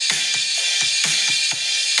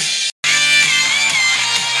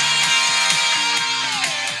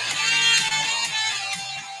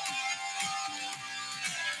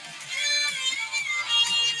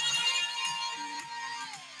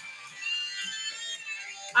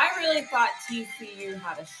I really thought TCU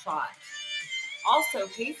had a shot. Also,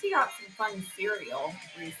 Casey got some fun cereal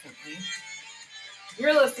recently.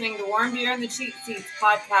 You're listening to Warm Beer and the Cheap Seats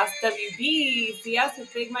podcast, WBCS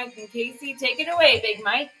with Big Mike and Casey. Take it away, Big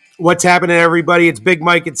Mike. What's happening, everybody? It's Big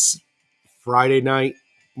Mike. It's Friday night.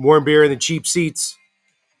 Warm Beer and the Cheap Seats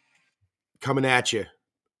coming at you.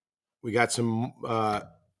 We got some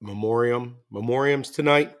memoriams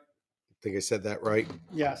tonight. I think I said that right.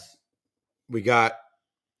 Yes. We got,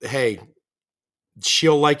 hey,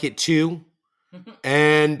 she'll like it too.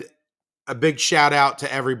 And a big shout out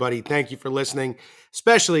to everybody. Thank you for listening,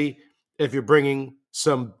 especially if you're bringing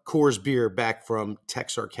some Coors beer back from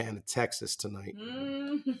Texarkana, Texas tonight.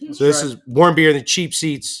 So this is Warm Beer and the Cheap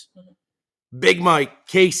Seats. Big Mike,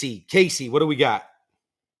 Casey. Casey, what do we got?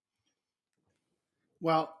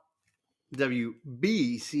 Well,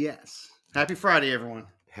 WBCS. Happy Friday, everyone.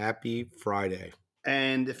 Happy Friday.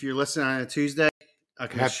 And if you're listening on a Tuesday, I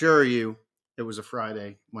can assure you it was a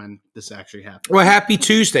Friday when this actually happened. Well, happy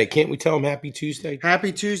Tuesday. Can't we tell them happy Tuesday?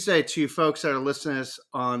 Happy Tuesday to you folks that are listening to us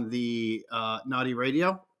on the Naughty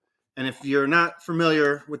Radio. And if you're not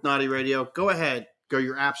familiar with Naughty Radio, go ahead. Go to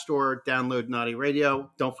your app store, download Naughty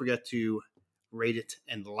Radio. Don't forget to rate it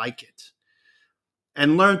and like it.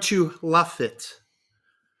 And learn to luff it.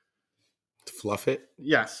 Fluff it?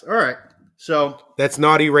 Yes. All right. So that's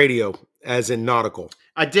Naughty Radio, as in nautical.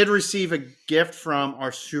 I did receive a gift from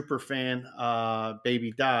our super fan,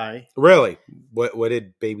 Baby Di. Really? What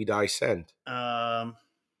did Baby Di send?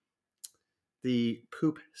 The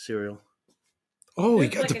poop cereal. Oh, he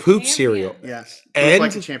got like the poop cereal. Yes. And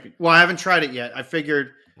like a champion. Well, I haven't tried it yet. I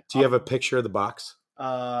figured. Do you have a picture of the box?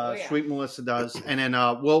 Sweet Melissa does, and then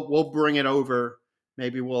we'll bring it over.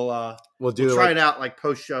 Maybe we'll try it out like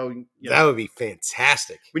post show. That would be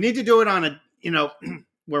fantastic. We need to do it on a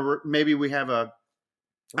where maybe we have a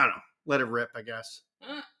let it rip. I guess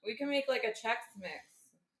we can make like a Chex Mix.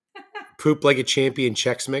 Poop like a champion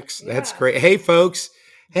Chex Mix. Yeah. That's great. Hey folks,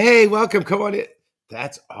 hey, welcome. Come on in.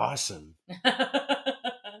 That's awesome.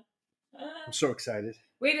 I'm so excited.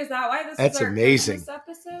 Wait, is that why this That's is our amazing. Christmas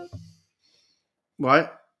episode?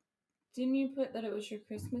 What? Didn't you put that it was your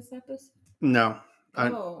Christmas episode? No.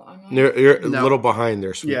 You're a little behind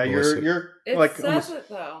there, sweet Melissa. You're it like says almost, it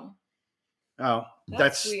though. Oh,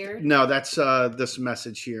 that's weird. No, that's this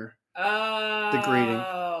message here. Oh, the greeting.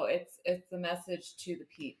 Oh, it's the message to the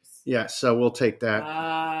peeps. Yeah, so we'll take that.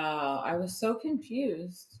 Oh, I was so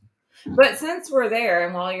confused. But since we're there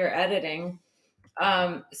and while you're editing,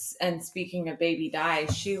 and speaking of Baby Di,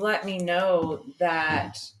 she let me know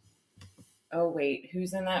that. Oh wait,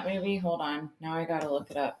 who's in that movie? Hold on, now I gotta look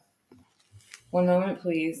it up. One moment,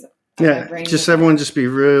 please. Yeah, just everyone just be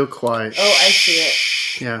real quiet. Oh, I see it.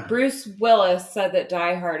 Yeah. Bruce Willis said that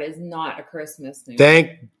Die Hard is not a Christmas movie.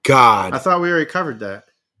 Thank God. I thought we already covered that.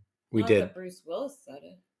 We did. That Bruce Willis said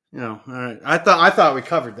it. No, all right. I thought we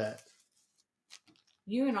covered that.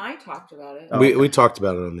 You and I talked about it. We talked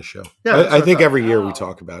about it on the show. Yeah, I think every year we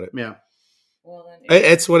talk about it. Yeah. Well, then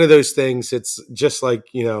it's one of those things. It's just like,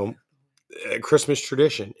 a Christmas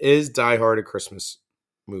tradition. Is Die Hard a Christmas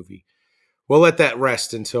movie? We'll let that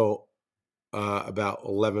rest until about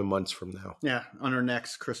 11 months from now. Yeah, on our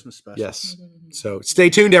next Christmas special. Yes. So stay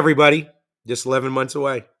tuned, everybody. Just 11 months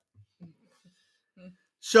away.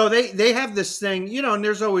 So they have this thing, and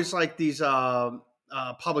there's always like these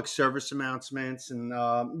public service announcements.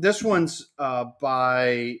 And this one's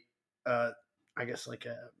by, I guess, like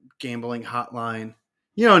a gambling hotline.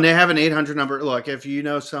 And they have an 800 number. Look, if you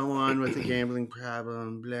know someone with a gambling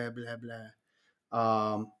problem, blah, blah,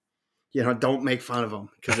 blah. Don't make fun of them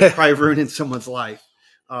because they're probably ruining someone's life.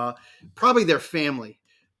 Probably their family.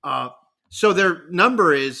 So their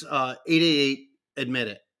number is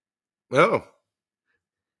 888-ADMIT-IT. Oh.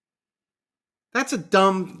 That's a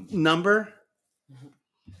dumb number.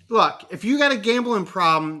 Look, if you got a gambling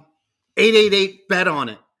problem, 888-BET on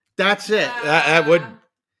it. That's it. That would,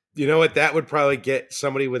 you know what? That would probably get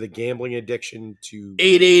somebody with a gambling addiction to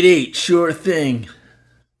 888. Sure thing.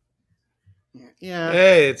 Yeah.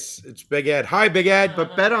 Hey, it's Big Ed. Hi, Big Ed.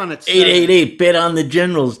 But bet on it. 888. Bet on the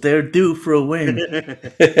Generals. They're due for a win.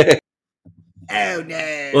 Oh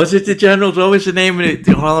no! Was it the Generals? What was the name of it?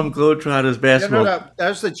 The Harlem Globetrotters basketball.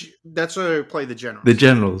 That's where they play the Generals. The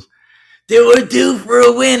Generals. They were due for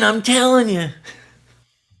a win. I'm telling you.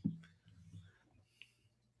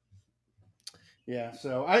 Yeah.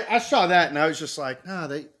 So I saw that and I was just like,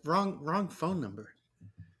 no, wrong phone number.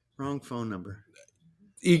 Wrong phone number.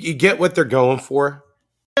 You get what they're going for.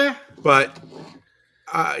 Yeah. But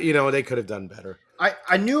they could have done better.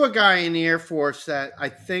 I knew a guy in the Air Force that I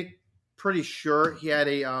think. Pretty sure he had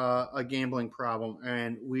a gambling problem,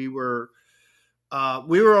 and we were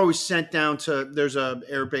we were always sent down to. There's a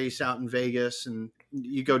air base out in Vegas, and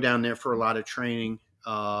you go down there for a lot of training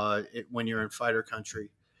when you're in fighter country.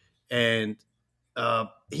 And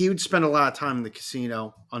he would spend a lot of time in the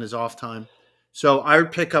casino on his off time. So I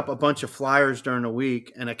would pick up a bunch of flyers during the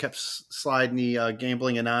week, and I kept sliding the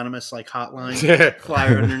Gambling Anonymous like hotline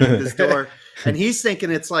flyer underneath his door. And he's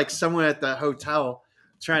thinking it's like someone at the hotel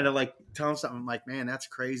trying to like tell him something. I'm like, man, that's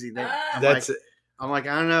crazy. I'm like,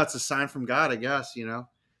 I don't know. It's a sign from God, I guess. You know.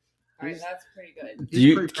 Right, that's pretty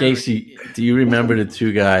good. Casey, do you remember the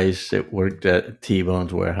two guys that worked at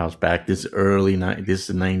T-Bone's warehouse back this early night? This is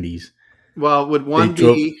the 90s. Well, would one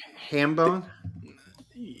be Hambone?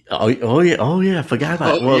 Oh yeah, I forgot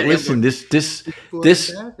about it. Well, yeah, listen, this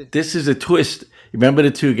is a twist. Remember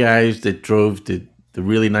the two guys that drove the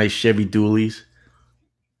really nice Chevy Dualies?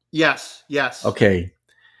 Yes. Okay.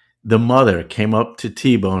 The mother came up to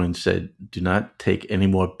T-Bone and said, "Do not take any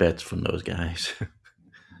more bets from those guys."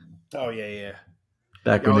 Oh yeah.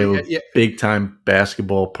 Back when they were big time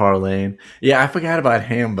basketball parlaying. Yeah, I forgot about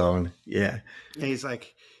Hambone. Yeah. And he's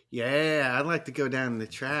like, yeah, I'd like to go down the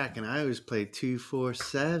track, and I always play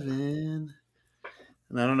 247.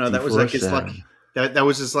 And I don't know, that was like his lucky. That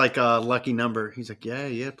was his like lucky number. He's like,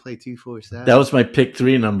 yeah, play 247. That was my pick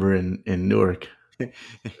 3 number in Newark.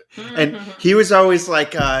 And he was always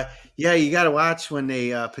like, yeah, you got to watch when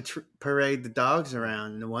they parade the dogs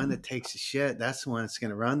around, and the one that takes a shit, that's the one that's going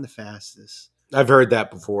to run the fastest. I've heard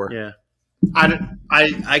that before. Yeah,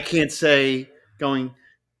 I can't say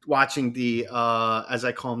watching the as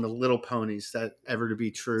I call them, the little ponies, that ever to be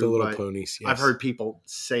true. The little ponies. Yes. I've heard people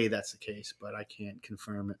say that's the case, but I can't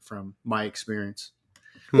confirm it from my experience.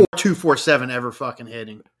 Or 247 ever fucking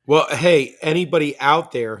hitting. Well, hey, anybody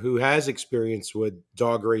out there who has experience with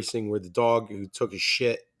dog racing, where the dog who took a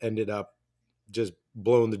shit ended up just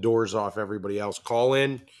blowing the doors off everybody else, call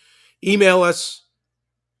in, email us.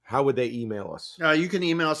 How would they email us? You can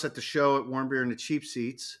email us at the show at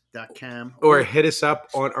warmbeerandthecheapseats.com. Or hit us up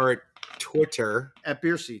on our Twitter. At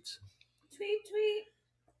Beer Seats.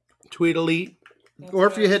 Tweet elite. Or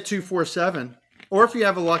if you hit 247. Or if you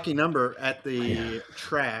have a lucky number at the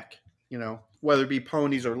track, you know, whether it be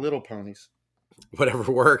ponies or little ponies.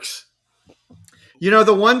 Whatever works. You know,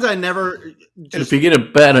 the ones I never... If you get a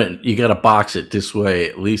bet, you got to box it this way.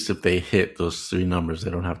 At least if they hit those 3 numbers,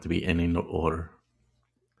 they don't have to be any order.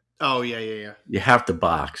 Oh, yeah. You have to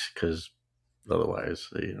box because otherwise,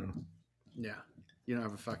 you know. Yeah, you don't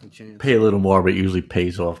have a fucking chance. Pay a little more, but it usually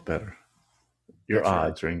pays off better. Your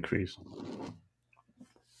odds are increased.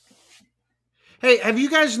 Hey, have you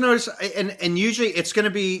guys noticed, and usually it's going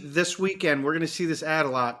to be this weekend, we're going to see this ad a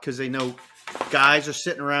lot because they know guys are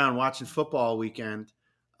sitting around watching football all weekend.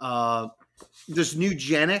 This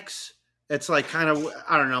Nugenix, it's like kind of,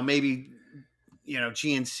 I don't know, maybe, you know,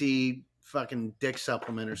 GNC fucking dick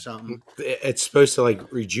supplement or something. It's supposed to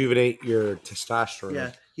like rejuvenate your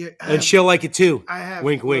testosterone. Yeah. And she'll like it too. I have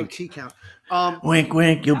wink, wink. T count. Wink,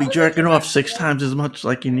 wink. You'll be jerking off 6 times as much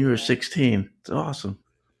like when you were 16. It's awesome.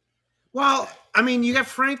 Well, I mean, you got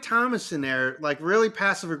Frank Thomas in there, like really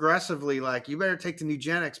passive aggressively, like, you better take the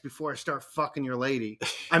Nugenix before I start fucking your lady.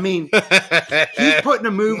 I mean, he's putting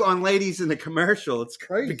a move on ladies in the commercial. It's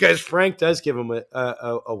crazy. Because Frank does give him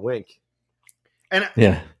a wink. And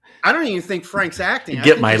I don't even think Frank's acting.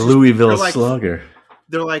 Get my Louisville Slugger.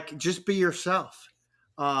 They're like, just be yourself.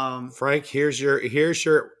 Frank, here's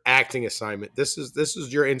your acting assignment. This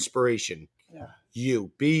is your inspiration. Yeah.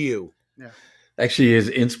 You be you. Yeah. Actually, his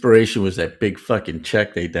inspiration was that big fucking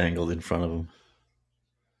check they dangled in front of him.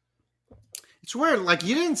 It's weird. Like,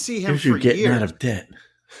 you didn't see him for years. You're getting out of debt.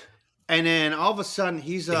 And then all of a sudden,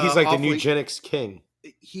 he's like the Nugenix king.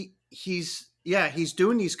 He's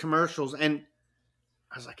doing these commercials, and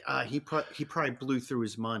I was like, he probably blew through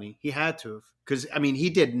his money. He had to have, because I mean, he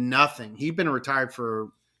did nothing. He'd been retired for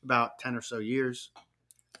about 10 or so years.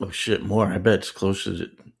 Oh shit, more. I bet it's closer to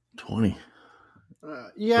 20.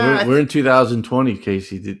 Yeah, we're in 2020,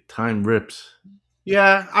 Casey. The time rips.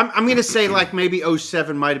 Yeah, I'm going to say like maybe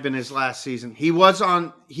 07 might have been his last season. He was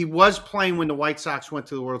playing when the White Sox went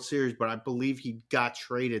to the World Series, but I believe he got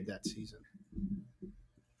traded that season.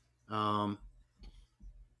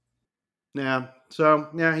 Yeah. So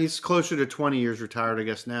yeah, he's closer to 20 years retired, I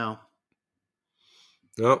guess now.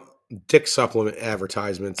 Well, dick supplement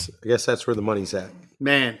advertisements. I guess that's where the money's at.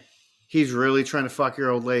 Man, he's really trying to fuck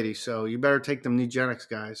your old lady, so you better take them Nugenix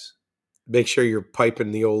guys. Make sure you're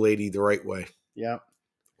piping the old lady the right way. Yeah.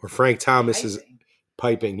 Or Frank Thomas is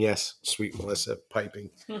piping. Yes, sweet Melissa, piping.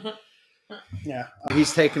 Yeah.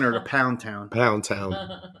 He's taking her to Pound Town. Pound Town.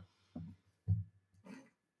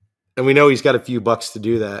 And we know he's got a few bucks to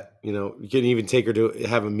do that. You know, you can even take her to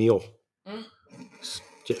have a meal.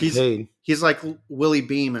 Get He's paid. he's like Willie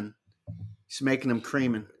Beeman. He's making them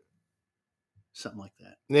creaming. Something like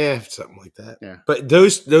that. Yeah, something like that. Yeah. But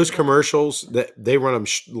those commercials that they run them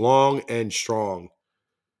long and strong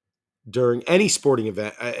during any sporting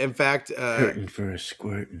event. In fact, Hurting for a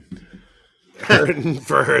squirting. hurting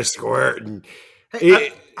for her squirting.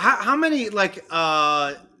 Hey, how many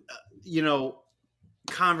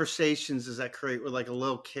conversations does that create with like a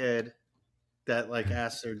little kid that like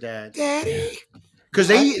asks their dad, Daddy. because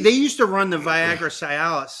they used to run the Viagra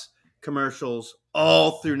Cialis commercials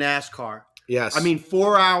all through NASCAR. Yes. I mean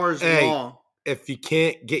 4 hours long. If you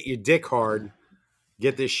can't get your dick hard,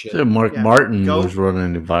 get this shit. So Mark Yeah. Martin Go- was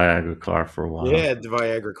running the Viagra car for a while. Yeah, the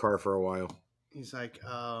Viagra car for a while. He's like,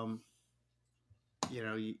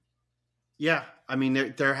 yeah. I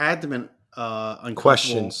mean, there had to been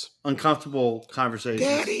uncomfortable conversations.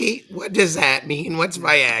 Daddy, what does that mean? What's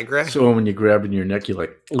Viagra? So when you're grabbing your neck, you're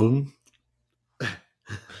like, boom.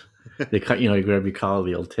 They cut, you grab your collar,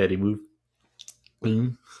 the old Teddy move.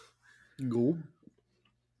 Boom. Go.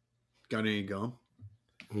 Got any gum?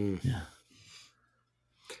 Yeah.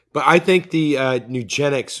 But I think the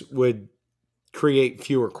Nugenix would create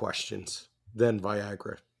fewer questions than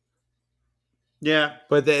Viagra. Yeah.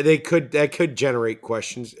 But that could generate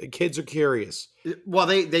questions. Kids are curious. Well,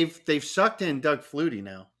 they've sucked in Doug Flutie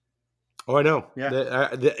now. Oh, I know.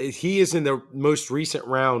 Yeah. He is in the most recent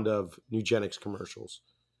round of Nugenix commercials.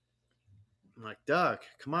 I'm like, Doug,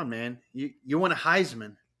 come on, man. You want a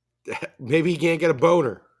Heisman? Maybe he can't get a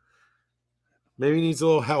boner. Maybe he needs a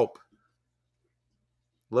little help.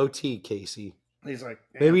 Low T, Casey. He's like,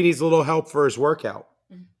 Maybe he needs a little help for his workout.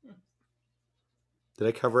 Did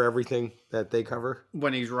I cover everything that they cover?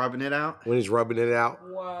 when he's rubbing it out. When he's rubbing it out,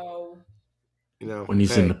 Whoa. When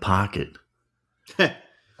he's in the pocket.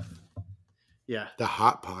 Yeah. the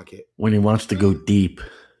hot pocket. When he wants to go deep.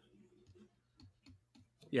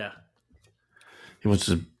 Yeah. He wants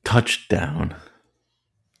a touchdown.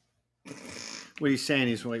 What he's saying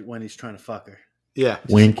is when he's trying to fuck her. Yeah.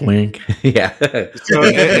 Wink, wink. Yeah. So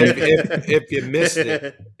if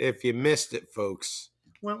you missed it, folks.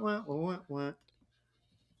 What?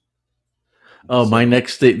 Oh, my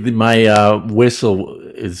whistle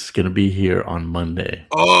is going to be here on Monday.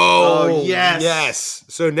 Oh, yes. yes.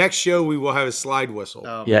 So next show we will have a slide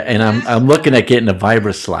whistle. Yeah, and I'm looking at getting a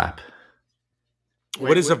vibra slap.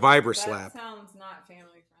 What is a vibra That slap? sounds not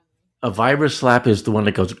family friendly. A vibra slap is the one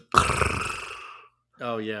that goes.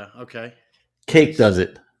 Oh yeah. Okay. Cake does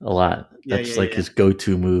it a lot. Yeah, That's yeah, like yeah. his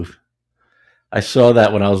go-to move. I saw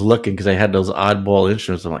that when I was looking because I had those oddball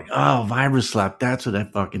instruments. I'm like, oh, vibra slap. That's what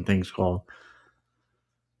that fucking thing's called.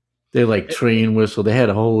 They're like train whistle. They had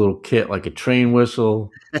a whole little kit, like a train whistle,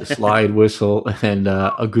 a slide whistle, and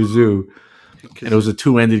a kazoo. And it was a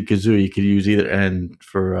two-ended kazoo. You could use either end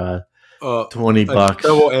for $20.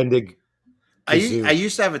 Double-ended I kazoo.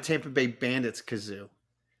 used to have a Tampa Bay Bandits kazoo.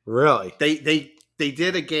 Really? They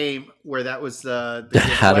did a game where that was the That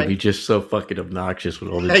had to giveaway. be just so fucking obnoxious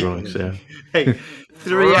with all the drunks. Yeah. Hey,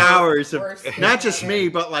 3 hours of Worst not just thing me,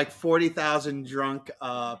 but like 40,000 drunk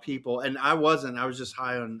people, and I wasn't. I was just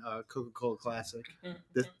high on Coca-Cola Classic.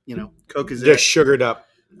 Coke is Just it. sugared up.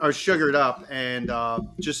 I was sugared up and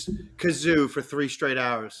just kazoo for 3 straight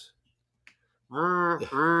hours. The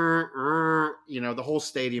whole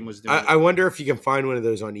stadium was doing I wonder if you can find one of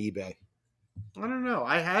those on eBay. it. I don't know.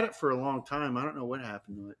 I had it for a long time. I don't know what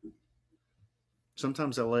happened to it.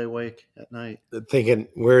 Sometimes I lay awake at night. Thinking,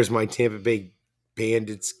 where's my Tampa Bay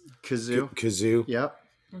Bandits Kazoo. kazoo? Yep.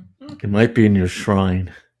 It might be in your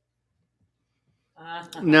shrine.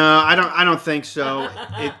 No, I don't think so.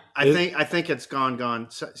 I think it's gone.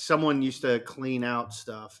 Someone used to clean out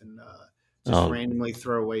stuff and just randomly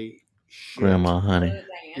throw away shit. Grandma Honey. Diane,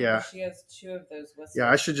 Yeah. She has 2 of those whistles. Yeah,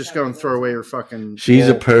 I should just go and throw away her fucking. She's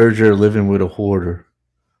a bowl. purger living with a hoarder.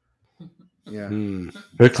 Yeah.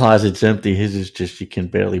 Her closet's empty. His is just, you can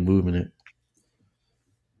barely move in it.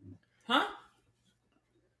 Huh?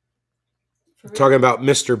 For real? Talking about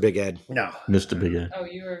Mr. Big Ed. No. Mr. Big Ed. Oh,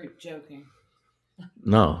 you were joking.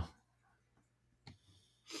 No.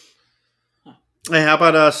 Hey, how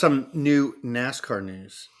about some new NASCAR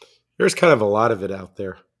news? There's kind of a lot of it out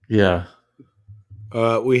there. Yeah.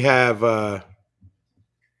 We have a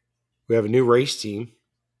new race team.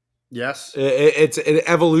 Yes. It's an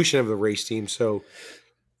evolution of the race team. So,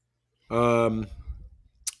 Petty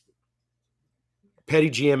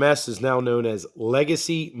GMS is now known as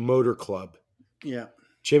Legacy Motor Club. Yeah.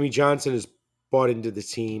 Jimmy Johnson is bought into the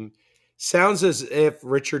team. Sounds as if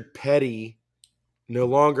Richard Petty no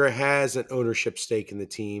longer has an ownership stake in the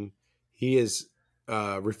team. He is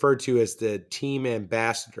referred to as the team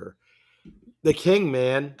ambassador. The King,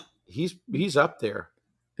 man, he's up there.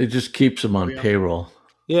 It just keeps him on Yeah. payroll.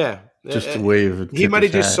 Yeah. Just a way of He might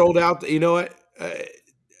have just sold out. You know what?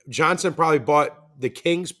 Johnson probably bought the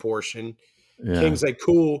King's portion. Yeah. King's like,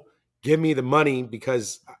 cool, give me the money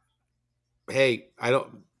because, hey, I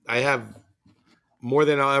have more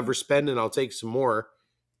than I'll ever spend and I'll take some more.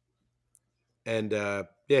 And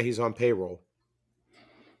he's on payroll.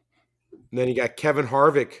 And then you got Kevin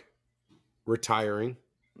Harvick retiring.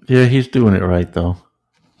 Yeah, he's doing it right though.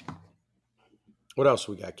 What else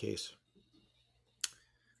we got, Case?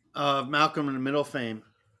 Malcolm in the Middle fame.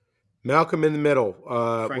 Malcolm in the Middle.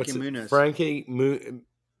 Frankie Muniz. Frankie Muniz.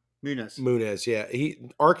 Muniz, yeah.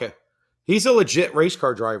 Arca. He's a legit race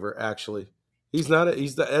car driver, actually.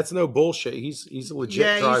 That's no bullshit. He's a legit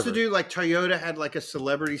driver. Yeah, he used to do like Toyota had like a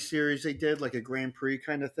celebrity series they did, like a Grand Prix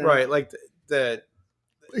kind of thing. Right, like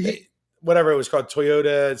whatever it was called,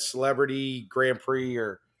 Toyota Celebrity Grand Prix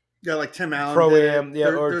or like Tim Allen Pro-Am,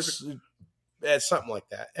 there's something like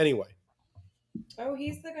that. Anyway. Oh,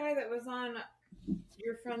 he's the guy that was on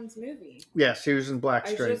your friend's movie. Yes, he was in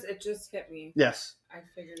Blackstreet. It just hit me. Yes, I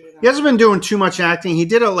figured it out. He hasn't been doing too much acting. He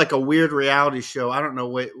did a weird reality show. I don't know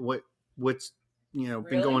what's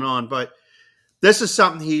been going on, but this is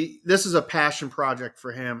something this is a passion project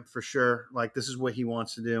for him for sure. Like this is what he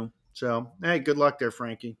wants to do. So hey, good luck there,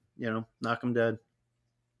 Frankie. Knock him dead.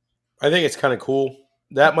 I think it's kind of cool.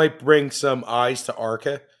 That might bring some eyes to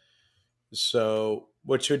ARCA. So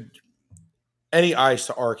any eyes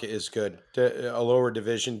to ARCA is good. To a lower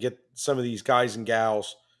division, get some of these guys and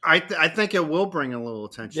gals. I think it will bring a little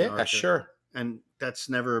attention. Yeah, sure. And that's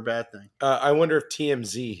never a bad thing. I wonder if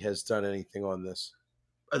TMZ has done anything on this.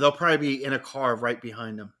 They'll probably be in a car right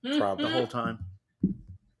behind him Probably the whole time.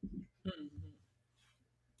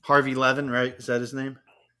 Harvey Levin, right? Is that his name?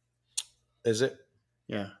 Is it?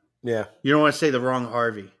 Yeah. Yeah. You don't want to say the wrong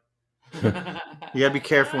Harvey. You got to be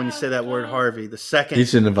careful when you say that word Harvey. The second.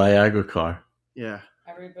 He's in the Viagra car. Yeah.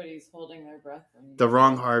 Everybody's holding their breath. The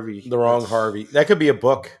wrong Harvey. The wrong Harvey. That could be a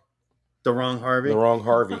book. The wrong Harvey. The wrong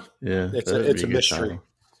Harvey. Yeah. It's a mystery.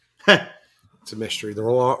 It's a mystery. The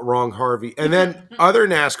wrong Harvey. And then other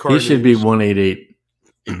NASCAR. He should be 188.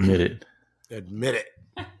 Admit it. Admit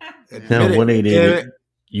it. No, 188.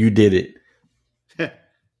 You did it.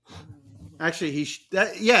 Actually,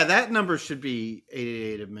 that number should be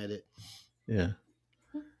 888. Admit it. Yeah.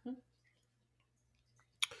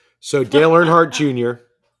 So Dale Earnhardt Jr.,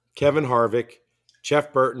 Kevin Harvick,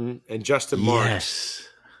 Jeff Burton, and Justin Marks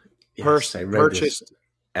purchased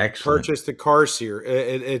the Cars series.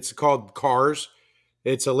 It's called Cars.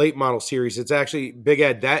 It's a late model series. It's actually, Big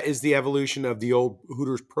Ed, that is the evolution of the old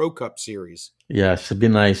Hooters Pro Cup series. Yes, it'd be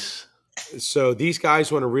nice. So these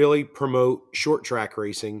guys want to really promote short track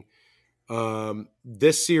racing.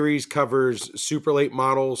 This series covers super late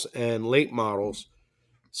models and late models.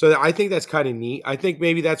 So I think that's kind of neat. I think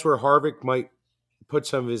maybe that's where Harvick might put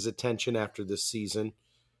some of his attention after this season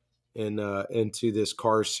into this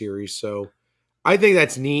Cars series. So I think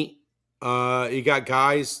that's neat. You got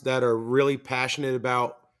guys that are really passionate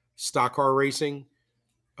about stock car racing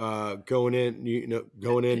going in.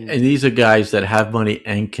 And these are guys that have money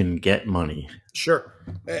and can get money. Sure.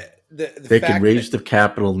 They can raise the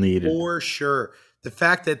capital needed. For sure. The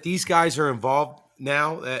fact that these guys are involved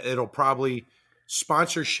now, it'll probably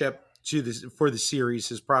sponsorship for the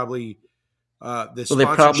series is probably they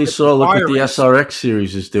probably saw look what the SRX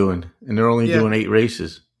series is doing, and they're only doing 8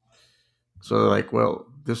 races. So they're like, well,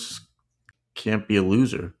 this can't be a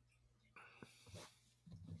loser.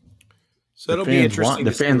 So it'll be interesting.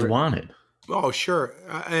 The fans want it. Oh, sure.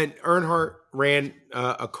 And Earnhardt ran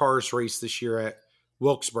a Cars race this year at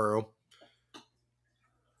Wilkesboro.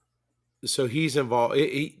 So he's involved.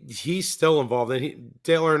 He's still involved. And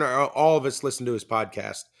Dale Earnhardt, all of us listen to his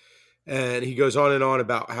podcast. And he goes on and on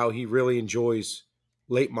about how he really enjoys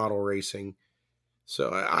late model racing.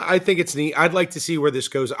 So I think it's neat. I'd like to see where this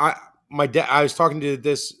goes. I was talking to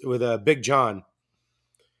this with Big John.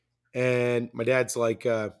 And my dad's like,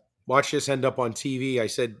 watch this end up on TV. I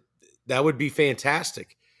said, that would be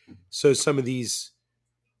fantastic. So some of these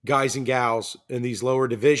guys and gals in these lower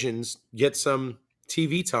divisions get some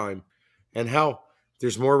TV time. And hell,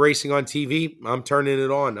 there's more racing on TV. I'm turning it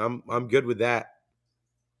on. I'm good with that.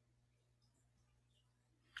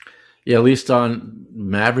 Yeah, at least on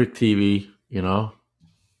Maverick TV,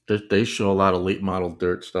 they show a lot of late model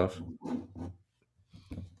dirt stuff.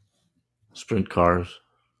 Sprint cars.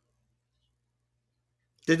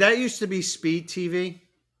 Did that used to be Speed TV?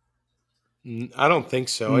 I don't think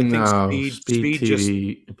so. I think Speed TV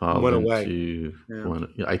just went away.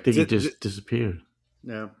 I think it just disappeared.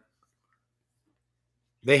 Yeah.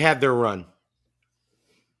 They had their run.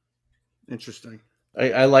 Interesting.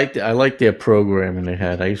 I liked their programming they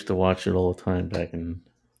had. I used to watch it all the time back in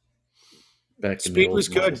the Speed old was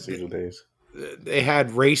good. motorcycle days. They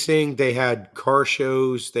had racing, they had car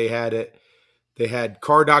shows, they had it. They had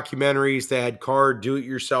car documentaries, they had car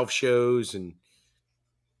do-it-yourself shows, and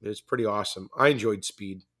it was pretty awesome. I enjoyed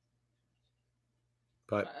Speed,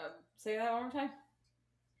 but Say that one more time.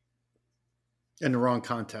 In the wrong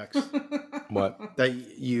context. what? That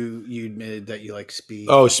you admitted that you like Speed.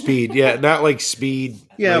 Oh, Speed, yeah, not like Speed.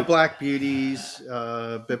 Yeah, like, Black Beauties,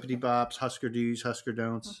 Bippity Bops, Husker Do's, Husker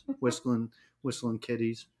Don'ts, Whistling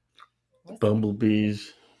Kitties.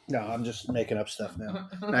 Bumblebees, No, I'm just making up stuff now.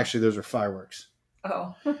 Actually, those are fireworks.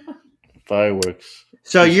 Oh. fireworks.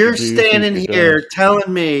 So Husker you're Do's, standing Husker here Don'ts.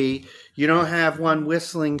 telling me you don't have one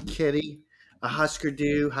Whistling Kitty, a Husker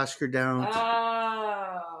Do, Husker Don't.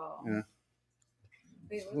 Oh. Yeah.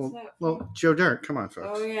 Wait, what's that? Well, Joe Dirt, come on,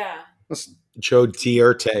 folks. Oh yeah. Listen. Joe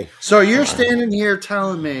Dierte. So you're standing here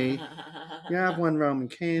telling me you have one Roman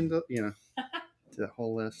candle, the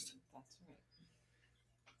whole list.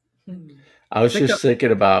 That's right. I was Think just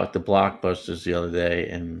thinking about the blockbusters the other day,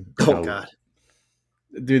 and Oh, God.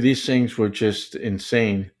 dude, these things were just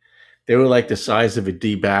insane. They were like the size of a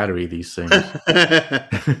D battery. These things,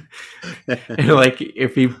 and like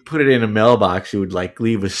if you put it in a mailbox, it would like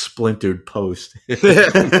leave a splintered post.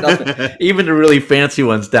 Nothing. Even the really fancy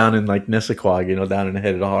ones down in like Nessaquag, down in the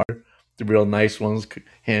head of the harbor, the real nice ones,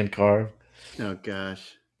 hand carved. Oh,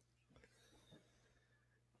 gosh.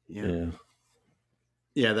 Yeah.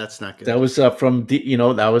 Yeah, that's not good. That was from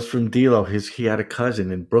that was from D'Lo. He had a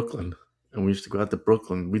cousin in Brooklyn, and we used to go out to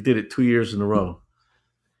Brooklyn. We did it 2 years in a row.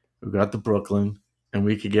 We got to Brooklyn, and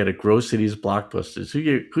we could get a Grove City's Blockbusters.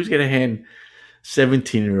 Who's going to hand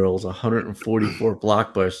 17-year-olds 144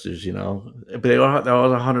 Blockbusters? But that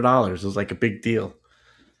was $100. It was like a big deal.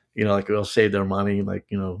 Like we all saved their money. Like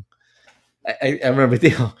I remember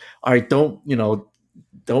D'Lo. All right,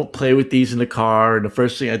 don't play with these in the car. And the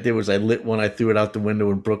first thing I did was I lit one. I threw it out the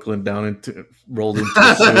window in Brooklyn, rolled into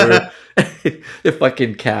the sewer. The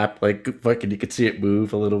fucking cap, like fucking, you could see it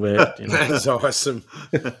move a little bit. That's awesome.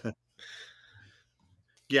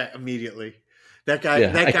 Yeah, immediately. That guy,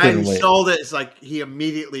 Yeah, I who couldn't wait. sold it is like he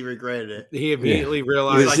immediately regretted it. He immediately It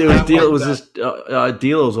realized was just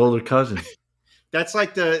D'Lo's older cousin. That's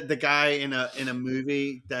like the guy in a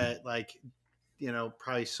movie that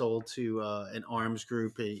probably sold to an arms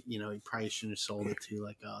group. He probably shouldn't have sold it to.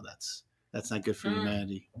 Like, oh, that's not good for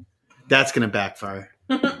humanity. That's gonna backfire.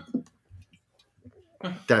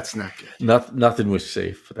 That's not good. Nothing was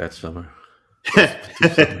safe for that summer.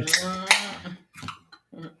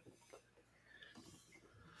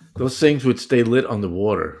 Those things would stay lit on the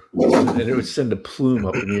water, and it would send a plume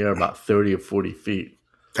up in the air about 30 or 40 feet.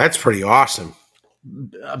 that's pretty awesome.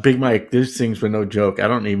 Big Mike, these things were no joke. I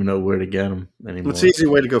don't even know where to get them anymore. It's an easy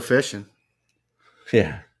way to go fishing.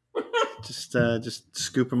 Yeah. Just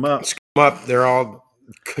scoop them up. Up, they're all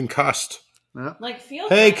concussed. Yeah. Like field.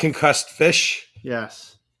 Hey, trips. concussed fish,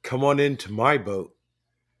 Yes. come on into my boat.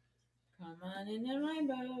 Come on into my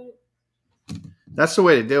boat. That's the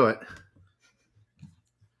way to do it.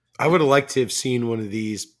 I would have liked to have seen one of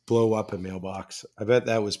these blow up a mailbox. I bet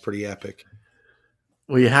that was pretty epic.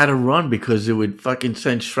 Well, you had to run because it would fucking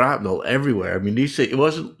send shrapnel everywhere. I mean, it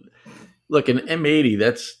wasn't. Look, an M80,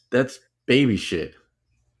 that's baby shit.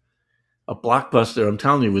 A Blockbuster, I'm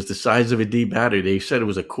telling you, was the size of a D battery. They said it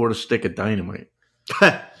was a quarter stick of dynamite.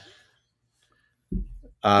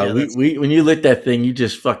 When you lit that thing, you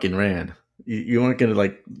just fucking ran. You weren't gonna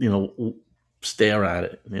stare at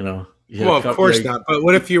it. Well, of course not. But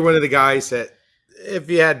what if you're one of the guys that, if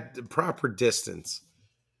you had the proper distance,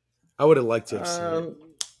 I would have liked to have seen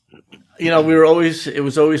it. It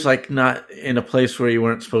was always like not in a place where you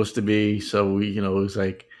weren't supposed to be. So it was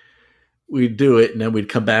like we'd do it and then we'd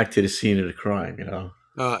come back to the scene of the crime,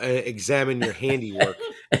 Examine your handiwork.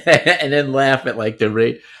 and then laugh at like the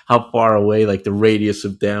rate, how far away, like the radius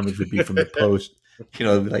of damage would be from the post,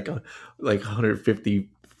 like 150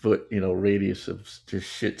 foot, radius of just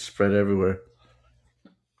shit spread everywhere.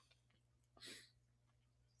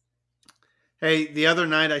 Hey, the other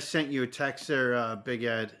night I sent you a text there, Big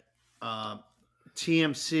Ed.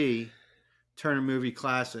 TMC, Turner Movie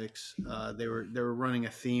Classics. They were running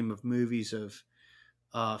a theme of movies of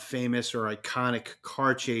famous or iconic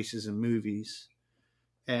car chases in movies,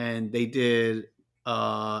 and they did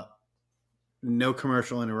No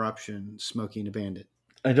Commercial Interruption, Smokey and the Bandit.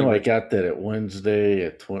 I know I got that at Wednesday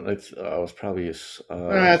at 20. I was probably.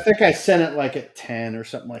 I think I sent it like at 10 or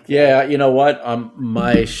something like that. Yeah, you know what?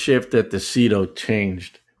 My shift at the Cito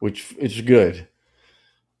changed, which is good.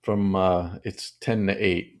 From it's 10 to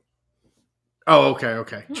 8. Oh,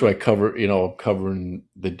 okay. So I cover, I'm covering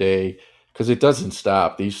the day because it doesn't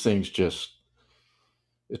stop. These things just,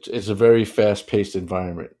 it's a very fast paced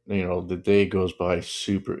environment. The day goes by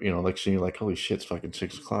super, like seeing like, holy shit, it's fucking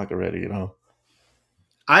 6 o'clock already,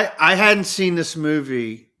 I hadn't seen this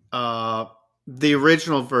movie, the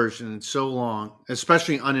original version, in so long,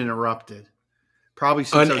 especially uninterrupted. Probably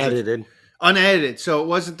since Unedited. Unedited. So it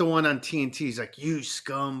wasn't the one on TNT. He's like, you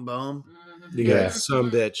scum bum. You Yeah. got some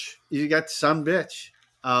bitch. You got some bitch.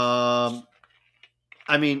 I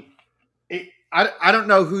mean, I don't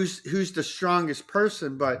know who's the strongest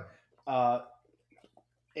person, but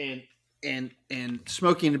and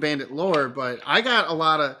Smokey and the Bandit lore, but I got a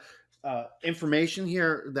lot of information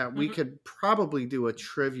here that we could probably do a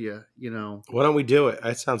trivia. Why don't we do it?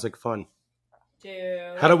 That sounds like fun.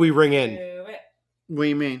 How Do do we ring in? it. What do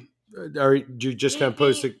you mean? Are you just going to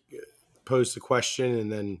pose the question and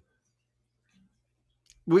then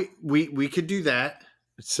We could do that.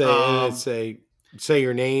 say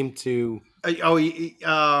your name to?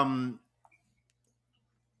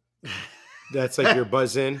 That's like your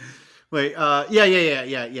buzz in. Wait,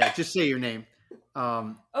 yeah. Just say your name.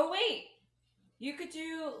 Oh wait, you could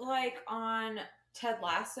do like on Ted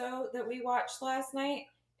Lasso that we watched last night,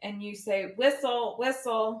 and you say whistle,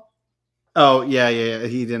 whistle. Oh yeah.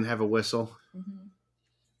 He didn't have a whistle. Mm-hmm.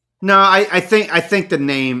 No, I think the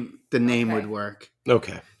name Okay. would work.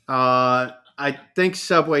 Okay. I think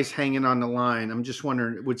Subway's hanging on the line. I'm just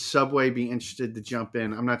wondering, would Subway be interested to jump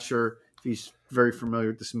in? I'm not sure if he's very familiar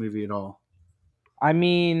with this movie at all. I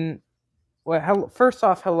mean, well, first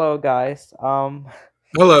off, hello guys.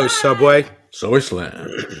 Hello, Subway. Soy Slam.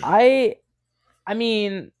 I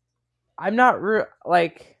mean, I'm not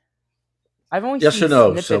like I've only Yes seen or no,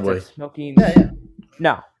 snippets Subway? of Smokey. Yeah.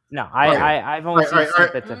 No. I've only seen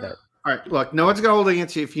snippets of it. All right, look, no one's gonna hold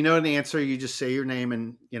against you. If you know the answer, you just say your name,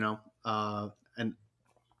 and and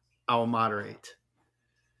I'll moderate.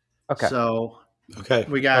 Okay. So Okay.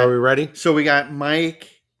 we got. Are we ready? So we got Mike,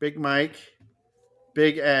 Big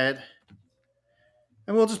Ed,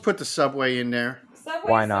 and we'll just put the Subway in there. Subway,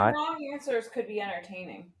 Why some not? wrong answers could be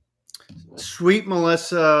entertaining. Sweet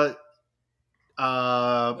Melissa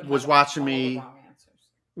Would was have watching all the me. wrong answers.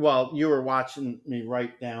 Well, you were watching me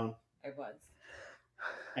write down I was.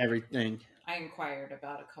 everything. I inquired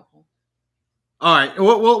about a couple. All right,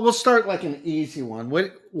 we'll start like an easy one.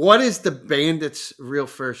 What is the Bandit's real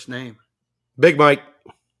first name? Big Mike.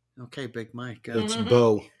 Okay, Big Mike. It's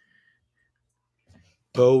Bo.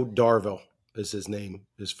 Bo Darville is his name.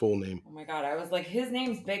 His full name. Oh my god, I was like, his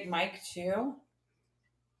name's Big Mike too.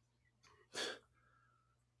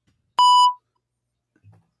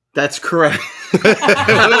 That's correct. What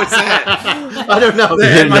was that? I don't know.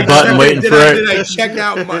 Hitting the button, waiting for it. Did I check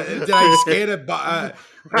out? Did I scan a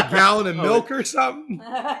gallon of milk or something?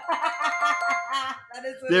 That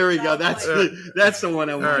is what There it we go. sounds That's the one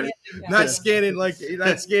I All wanted. right. like. Not scanning like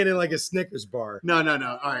a Snickers bar. No. All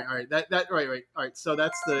right. That right. All right. So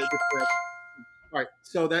that's the correct. All right.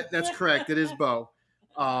 So that's correct. It is Bo.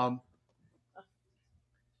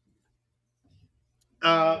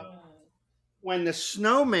 When the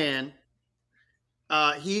snowman,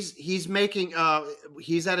 he's making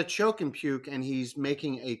he's at a choke and puke, and he's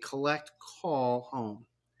making a collect call home.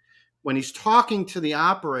 When he's talking to the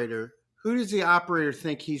operator, who does the operator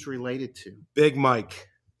think he's related to? Big Mike.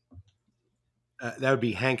 That would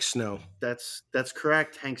be Hank Snow. That's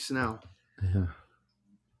correct, Hank Snow. Yeah.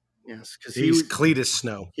 Yes, because He's Cletus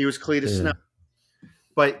Snow. he was Cletus Snow,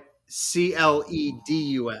 but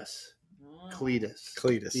Cledus.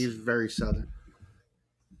 Cletus. He's very southern.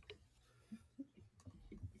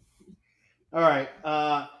 All right.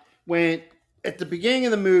 When at the beginning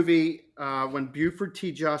of the movie, when Buford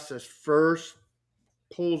T. Justice first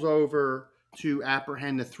pulls over to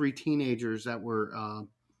apprehend the three teenagers that were,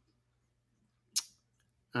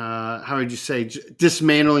 how would you say,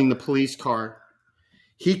 dismantling the police car,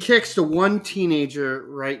 he kicks the one teenager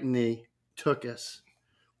right in the tuchus.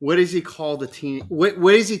 What does he call the teen? What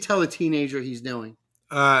does he tell the teenager he's doing?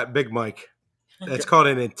 Big Mike. That's called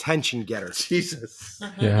an attention getter. Jesus.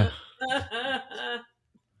 Yeah.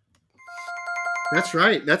 That's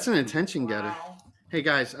right. That's an attention getter. Wow. Hey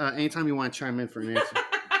guys, anytime you want to chime in for an answer.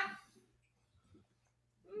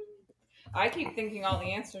 I keep thinking all the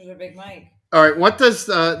answers are Big Mike. All right. What does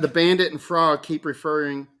the Bandit and Frog keep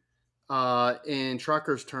referring in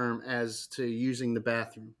truckers' term as to using the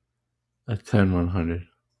bathroom? A 10-100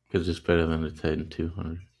 because it's better than a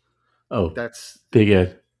 10-200. Oh, That's Big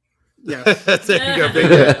Ed. yes. There you go,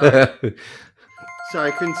 Big Ed.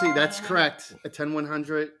 Sorry, I couldn't see. That's correct. A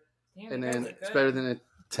 10-100, Damn, and you guys then are it's good. better than a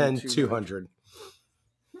 10-200.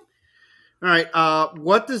 All right.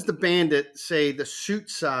 What does the Bandit say the suit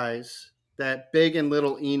size that Big and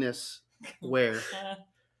Little Enos wear?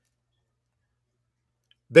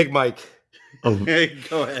 Big Mike. Oh,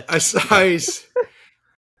 Go ahead. A size.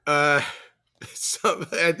 I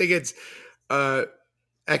think it's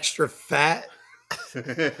extra fat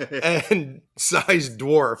and size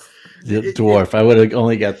dwarf. the dwarf. I would have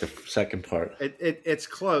only got the second part. It's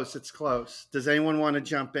close. It's close. Does anyone want to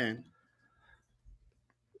jump in?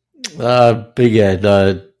 Big Ed,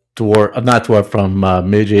 dwarf. Not dwarf from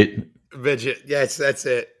midget. Midget. Yes, that's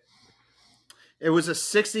it. It was a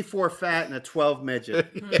 64 fat and a 12 midget.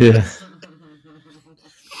 Yeah.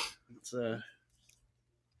 It's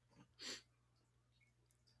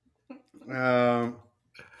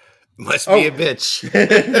Must be a bitch.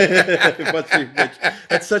 It must be a bitch.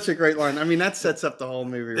 That's such a great line. I mean, that sets up the whole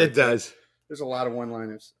movie. Right It does. there. There's a lot of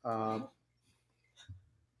one-liners.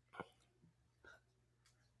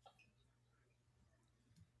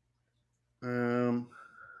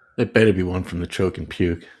 It better be one from the Choke and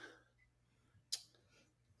Puke.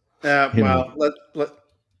 Well, let. What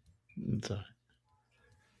did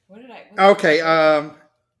I? Okay.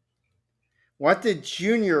 What did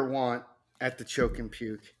Junior want at the Choke and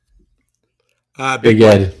Puke? Big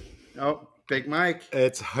Ed. Oh, Big Mike.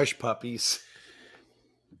 It's Hush Puppies.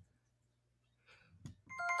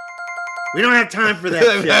 We don't have time for that.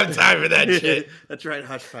 We don't have time for that shit. That's right,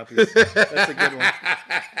 Hush Puppies. That's a good one.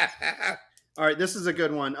 All right, this is a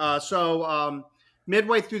good one. So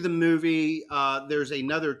midway through the movie, there's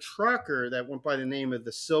another trucker that went by the name of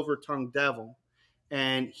the Silver-Tongued Devil,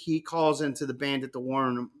 and he calls into the Bandit to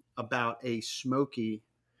warn him about a Smokey.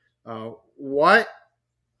 How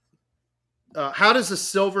does the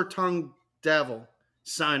Silver-Tongued Devil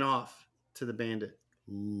sign off to the Bandit?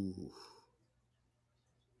 Ooh.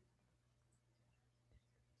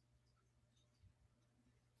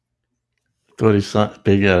 I thought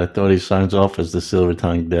he signs off as the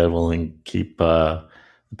Silver-Tongued Devil and keep the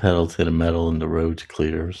pedal to the metal and the roads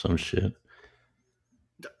clear or some shit.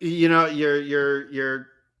 You know, you're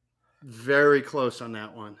very close on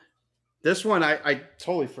that one. This one I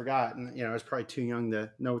totally forgot, and I was probably too young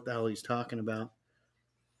to know what the hell he's talking about.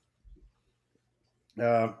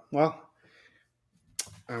 Well,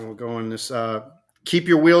 I will go on this. Keep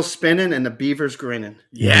your wheels spinning and the beaver's grinning.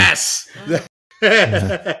 Yes.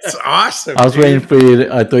 It's awesome. I was waiting for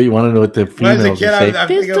you. I thought you wanted to know what the female would say.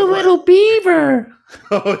 It's the little beaver.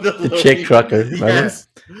 Oh, The chick trucker. Yes.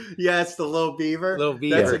 Yes, the little beaver. Little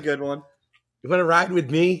beaver. That's a good one. You want to ride with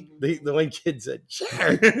me? The one kid said, sure.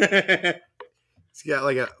 He's got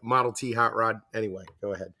like a Model T hot rod. Anyway,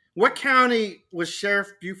 go ahead. What county was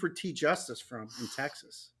Sheriff Buford T. Justice from in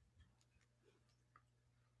Texas?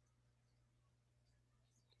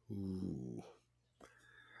 Ooh.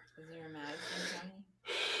 Is there a Madison County?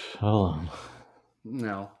 Hold on.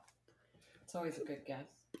 No. It's always a good guess.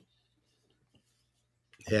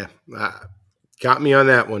 Yeah. Got me on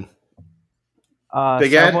that one.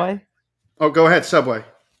 Big Ed? Subway. Oh, go ahead, Subway.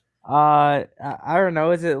 I don't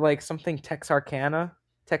know. Is it like something Texarkana?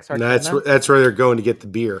 Texarkana. That's where they're going to get the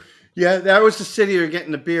beer. Yeah, that was the city you're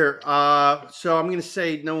getting the beer. So I'm going to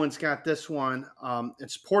say no one's got this one.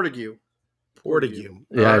 It's Portague. Portague.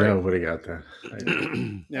 Yeah, All I right. know what he got there.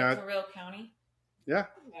 Yeah. That's a real county. Yeah.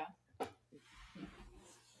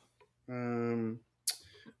 Yeah.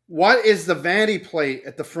 What is the vanity plate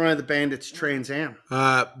at the front of the Bandit's Trans Am?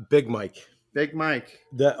 Big Mike. Big Mike.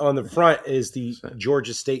 On the front is the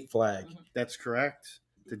Georgia state flag. That's correct.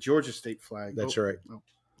 The Georgia state flag. That's right. Oh,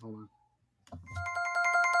 hold on.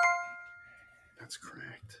 That's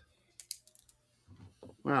correct.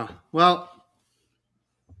 Wow. Well,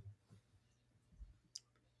 I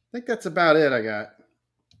think that's about it I got.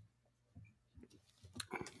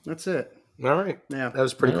 That's it. All right. Yeah. That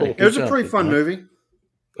was pretty All cool. right. It was a Good pretty job, fun Big Mike. movie.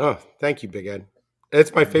 Oh, thank you, Big Ed.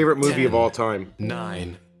 It's my favorite movie of all time.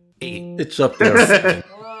 9, 8, It's up there. Whoa.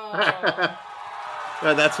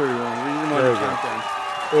 That's what we want. We didn't want There to we go. count down.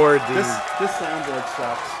 Or This soundboard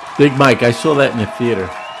sucks. Big Mike, I saw that in the theater.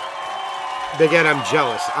 Big Ed, I'm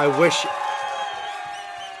jealous. I wish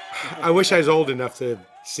I was old enough to have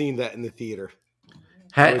seen that in the theater.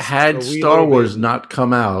 Had was had a wee Star little Wars baby. not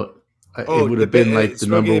come out, it would have been like the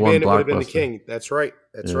Smokey number one Bandit would have been the blockbuster. king. That's right.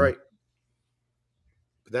 That's Yeah. right.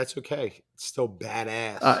 But that's okay. It's still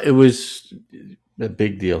badass. It was a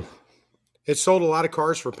big deal. It sold a lot of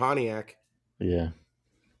cars for Pontiac. Yeah.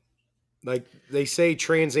 Like they say,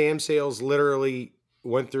 Trans Am sales literally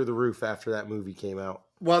went through the roof after that movie came out.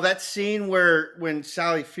 Well, that scene when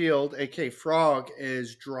Sally Field, aka Frog,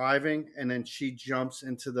 is driving and then she jumps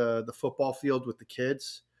into the football field with the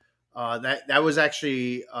kids. That was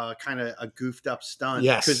actually kind of a goofed up stunt.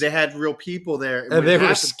 Yes. Because they had real people there. And they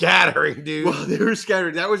were scattering, dude. Well, they were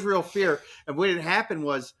scattering. That was real fear. And what had happened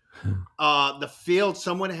was the field,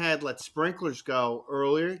 someone had let sprinklers go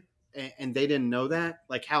earlier, and they didn't know that.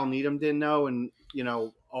 Like Hal Needham didn't know, and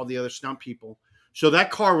all the other stunt people. So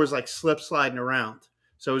that car was like slip sliding around.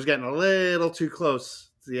 So it was getting a little too close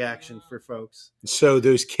to the action for folks. So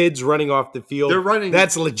those kids running off the field, They're running.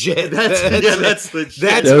 That's legit. That's legit. That's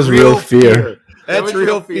That was real fear. That's was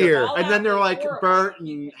real fear. All And then they're like, horrible. Bert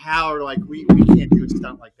and Hal are like, we can't do a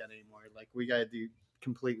stunt like that anymore. Like, we got to do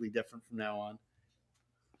completely different from now on.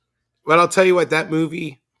 But I'll tell you what, that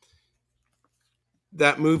movie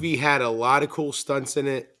had a lot of cool stunts in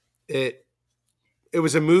it. It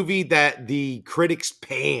was a movie that the critics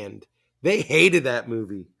panned. They hated that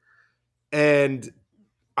movie. And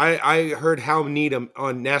I heard Hal Needham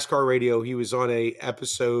on NASCAR radio. He was on a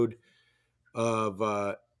episode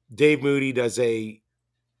of Dave Moody does a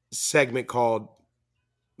segment called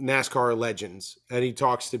NASCAR Legends, and he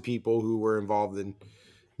talks to people who were involved in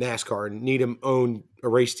NASCAR. And Needham owned a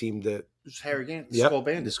race team that It was Harry Gant, Yep, Skull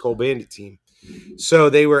Bandit. the Skull Bandit team. So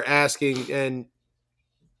they were asking, and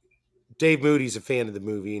Dave Moody's a fan of the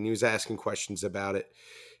movie, and he was asking questions about it.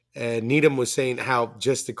 And Needham was saying how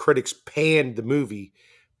just the critics panned the movie,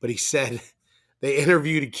 but he said they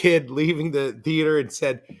interviewed a kid leaving the theater and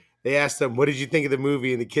said, they asked him, what did you think of the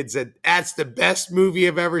movie? And the kid said, that's the best movie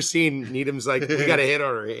I've ever seen. Needham's like, we got a hit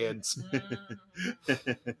on our hands.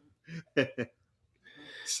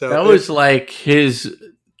 So That was like his.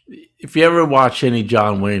 If you ever watch any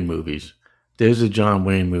John Wayne movies, there's a John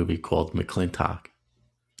Wayne movie called McClintock.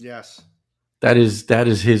 Yes. That is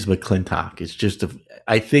his McClintock. It's just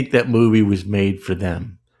I think that movie was made for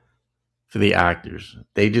them, for the actors.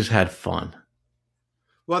 They just had fun.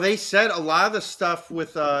 Well, they said a lot of the stuff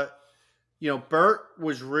with, Bert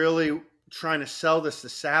was really trying to sell this to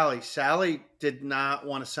Sally. Sally did not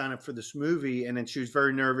want to sign up for this movie, and then she was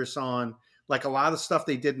very nervous on, like, a lot of the stuff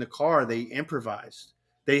they did in the car, they improvised.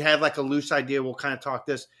 They had, like, a loose idea, we'll kind of talk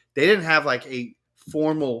this. They didn't have, like, a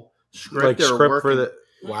formal script they were working. for the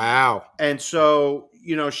wow. And so,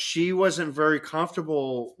 she wasn't very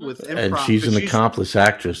comfortable with improv. And she's an accomplished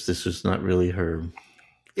actress. This is not really her.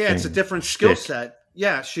 Yeah, it's a different skill set.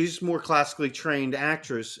 Yeah, she's more classically trained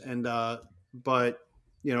actress, and but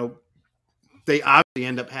they obviously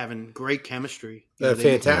end up having great chemistry.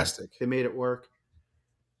 Fantastic. They made it work.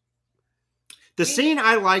 The scene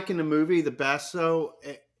I like in the movie the best, though,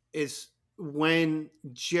 is when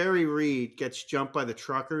Jerry Reed gets jumped by the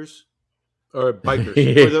truckers Or bikers.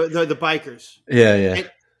 or the bikers. Yeah.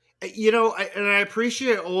 And I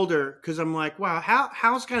appreciate it older because I'm like, wow,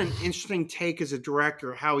 Hal's got an interesting take as a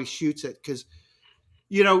director, how he shoots it. Because,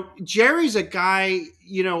 Jerry's a guy,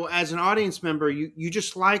 as an audience member, you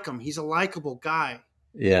just like him. He's a likable guy.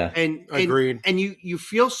 Yeah. And Agreed. And you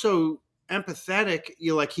feel so empathetic.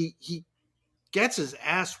 You're like, he gets his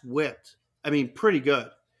ass whipped. I mean, pretty good.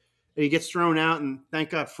 And he gets thrown out, and thank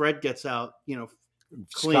God Fred gets out,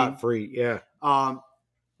 clean. Scot-free, yeah.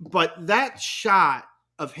 But that shot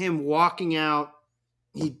of him walking out,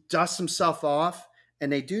 he dusts himself off,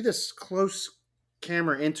 and they do this close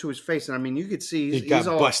camera into his face. And I mean, you could see He's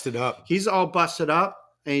all busted up. He's all busted up,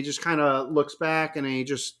 and he just kind of looks back, and then he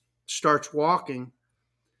just starts walking.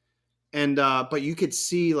 And but you could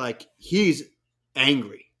see, like, he's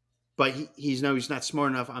angry, but he's not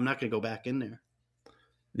smart enough. I'm not going to go back in there.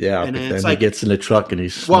 Yeah, And but then then he gets in the truck and he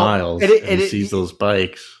smiles and and sees those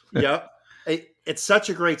bikes. Yep. It's such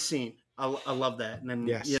a great scene. I love that. And then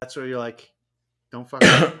that's where you're like, don't fuck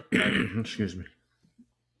up. Excuse me.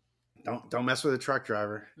 Don't mess with a truck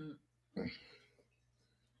driver.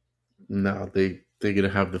 No, they're gonna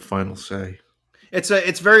have the final say.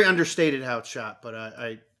 It's very understated how it's shot, but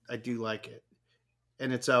I do like it.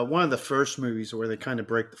 And it's one of the first movies where they kind of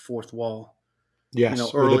break the fourth wall. Yes,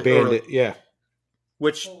 or early, the bandit, early. yeah.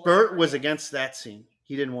 Which Bert was against that scene.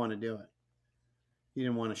 He didn't want to do it. He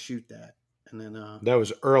didn't want to shoot that. And then that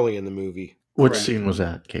was early in the movie. What scene was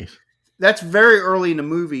that, Case? That's very early in the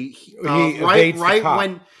movie. He right evades the cop.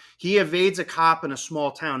 when he evades a cop in a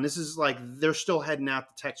small town. This is like they're still heading out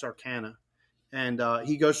to Texarkana. And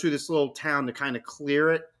he goes through this little town to kind of clear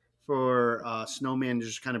it for Snowman to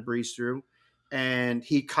just kind of breeze through. And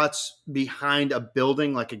he cuts behind a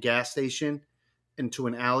building, like a gas station, into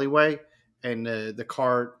an alleyway. And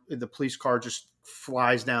the police car just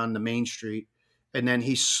flies down the main street. And then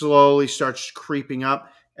he slowly starts creeping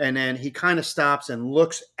up. And then he kind of stops and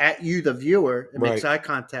looks at you, the viewer, and makes eye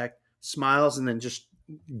contact, smiles, and then just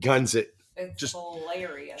guns it. It's just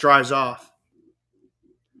hilarious. Drives off.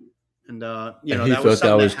 And, he thought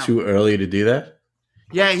that was too early to do that?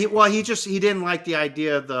 Yeah, he didn't like the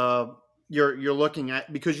idea of you're looking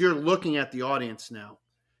at, because you're looking at the audience now.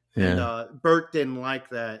 And Yeah. Bert didn't like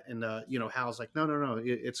that, and Hal's like, no,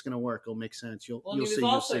 it's gonna work. It'll make sense. You'll he was see.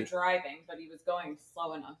 also You'll see. driving, but he was going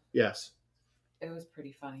slow enough. Yes, It was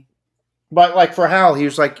pretty funny. but like for Hal, he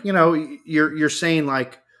was like, you're saying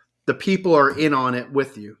like the people are in on it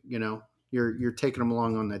with you. You're taking them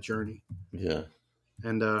along on that journey. Yeah.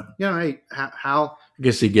 And hey, Hal. I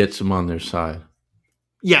guess he gets them on their side.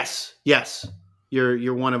 Yes.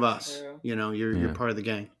 You're one of us. True. You're part of the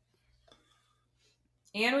gang.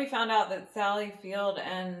 And we found out that Sally Field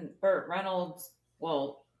and Burt Reynolds,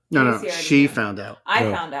 No, Casey already she knew. found out. I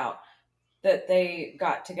No. found out that they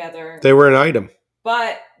got together. They were an item.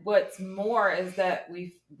 But what's more is that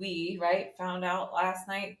we found out last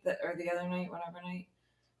night or the other night, whatever night,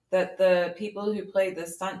 that the people who played the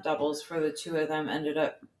stunt doubles for the two of them ended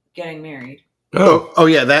up getting married. Oh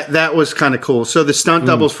yeah, that was kind of cool. So the stunt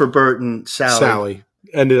doubles for Bert and Sally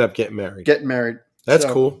ended up getting married. That's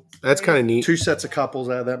So, cool. That's kind of neat. 2 sets of couples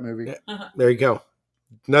out of that movie. Yeah. There you go.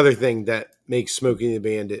 Another thing that makes Smokey and the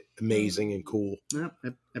Bandit amazing and cool. Yeah,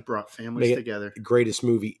 it brought families together. The greatest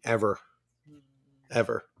movie ever.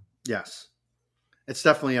 Ever. Yes, it's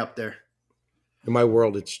definitely up there. In my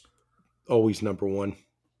world, it's always number one.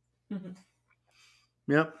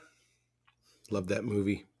 Yep. Love that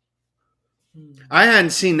movie. I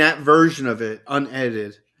hadn't seen that version of it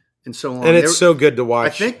unedited in so long. And it's so good to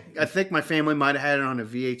watch. I think my family might have had it on a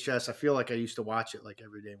VHS. I feel like I used to watch it like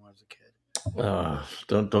every day when I was a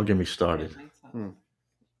kid. Don't get me started.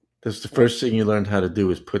 That's the first thing you learned how to do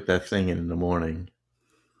is put that thing in the morning.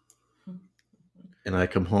 And I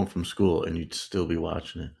come home from school and you'd still be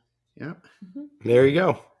watching it. Yeah. There you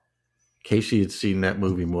go. Casey had seen that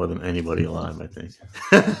movie more than anybody alive, I think.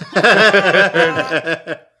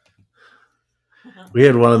 We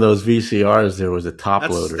had one of those VCRs. There was a top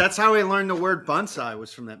loader. That's how I learned the word bonsai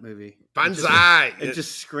was from that movie. Bonsai. And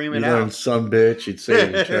just scream You it learned out. some bitch. You'd say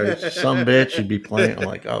it in church. Some bitch. You'd be playing. I'm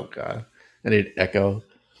like, oh God. And it'd echo.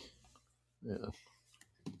 Yeah.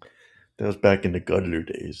 That was back in the gutter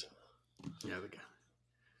days. Yeah,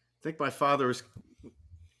 I think my father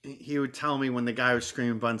he would tell me when the guy was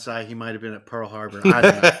screaming bonsai, he might have been at Pearl Harbor. I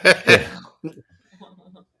don't know.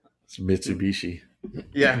 It's Mitsubishi.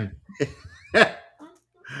 Yeah.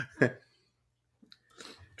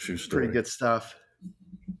 True story. Pretty good stuff.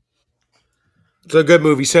 It's a good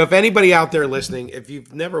movie. So if anybody out there listening, if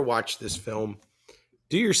you've never watched this film,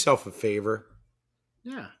 do yourself a favor.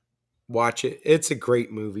 Yeah. Watch it. It's a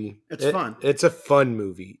great movie. It's fun. It's a fun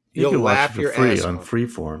movie. You You'll can watch laugh it for your free ass on off.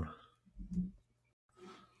 Freeform.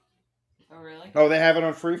 Oh, really? Oh, they have it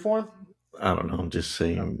on Freeform? I don't know. I'm just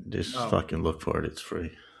saying. Just fucking look for it. It's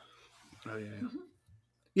free. Oh yeah.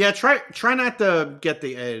 Yeah, try not to get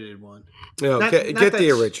the edited one. No, get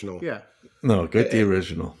the original. Yeah. No, get the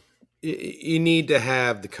original. You need to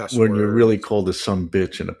have the cuss When word. you're really cold as some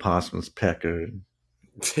bitch and a possum's pecker.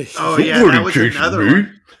 Oh yeah, that was another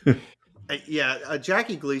one. Yeah,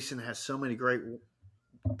 Jackie Gleason has so many great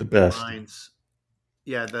The best. lines.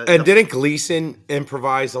 Yeah, didn't Gleason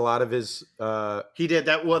improvise a lot of his? he did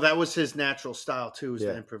that. Well, that was his natural style too, is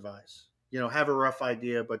to improvise. Have a rough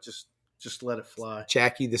idea, but just let it fly.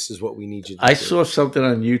 Jackie, this is what we need you to do. I saw something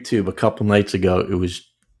on YouTube a couple nights ago. It was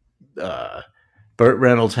Burt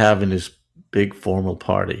Reynolds having his big formal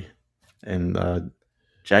party, and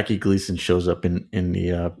Jackie Gleason shows up in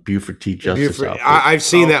the Buford T. Justice outfit. I've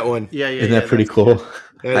seen that one. Yeah. Isn't that pretty cool?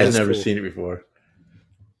 I've never cool. seen it before.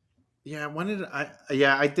 Yeah, when did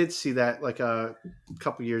I did see that like a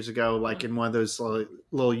couple years ago, like in one of those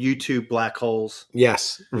little YouTube black holes.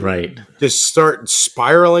 Yes. Right. Just start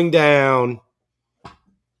spiraling down.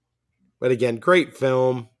 But again, great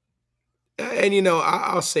film. And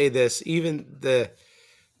I'll say this, even the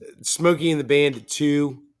Smokey and the Bandit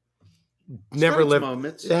 2 never lived.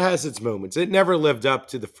 Moments. It has its moments. It never lived up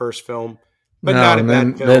to the first film, but No, not a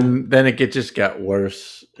and bad film. then it just got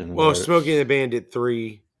worse and Well, worse. Smokey and the Bandit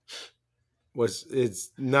 3 it's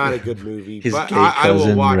not a good movie. His but gay I will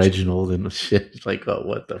cousin watch Reginald and shit. It's like, oh,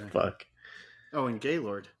 what the fuck? Oh, and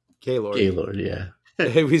Gaylord. Gaylord. Gaylord, yeah.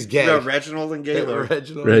 It was gay. No, Reginald and Gaylord.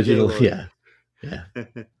 Reginald, Reginald, Gaylord. yeah.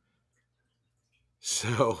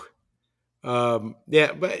 So,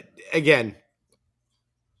 but again,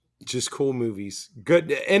 just cool movies,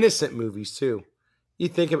 good, innocent movies too. You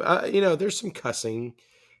think of, there's some cussing,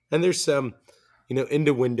 and there's some,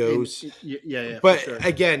 innuendos. Yeah. But for sure.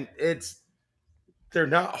 again, they're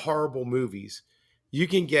not horrible movies. You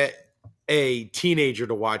can get a teenager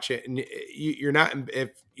to watch it, and you're not.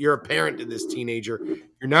 If you're a parent to this teenager,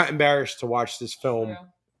 you're not embarrassed to watch this film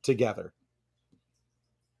together.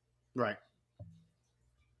 Right.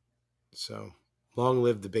 So long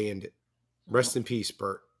live the Bandit. Rest in peace,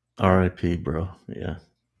 Bert. R.I.P., bro. Yeah.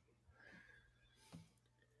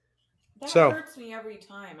 That So- hurts me every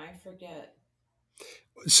time. I forget.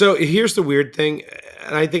 So here's the weird thing,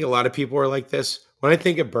 and I think a lot of people are like this. When I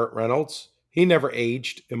think of Burt Reynolds, he never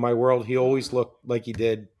aged in my world. He always looked like he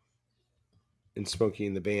did in Smokey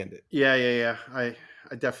and the Bandit. Yeah. I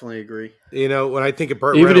definitely agree. You know, when I think of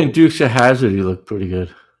Burt Even in Reynolds, Dukes of Hazzard, he looked pretty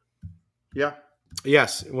good. Yeah.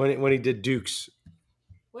 yes, when he did Dukes,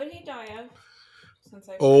 What did he die of? Since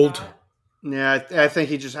I Old. forgot. Yeah, I think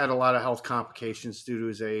he just had a lot of health complications due to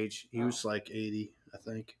his age. He was like 80, I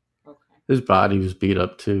think. Okay. His body was beat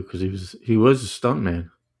up too because he was a stuntman.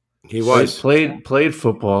 he was. Played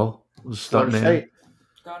football. Was a Florida stuntman. State.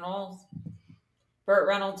 Go Knowles. Burt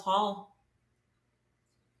Reynolds Hall.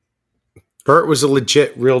 Burt was a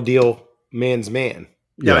legit, real deal man's man.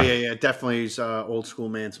 Yeah. Definitely, he's old school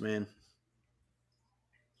man's man.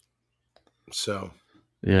 So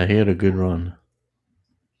Yeah, he had a good run.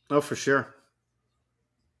 Oh, for sure.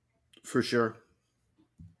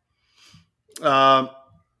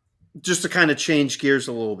 Just to kind of change gears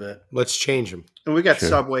a little bit, let's change him. and we got Sure.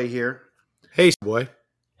 Subway here. Hey, boy.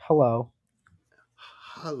 Hello.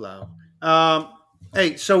 Hello.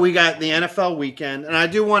 Hey, so we got the NFL weekend, and I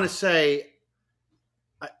do want to say,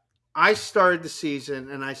 I started the season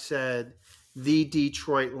and I said the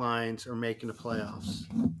Detroit Lions are making the playoffs,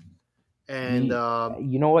 and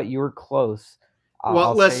You know what? You were close.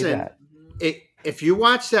 I'll say listen, that. if you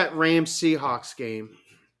watch that Rams Seahawks game,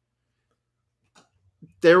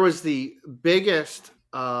 there was the biggest,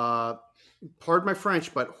 pardon my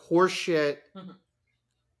French, but horseshit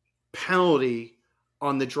penalty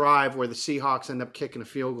on the drive where the Seahawks end up kicking a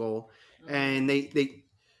field goal, and they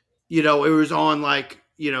it was on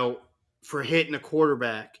for hitting a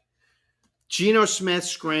quarterback. Geno Smith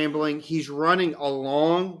scrambling, he's running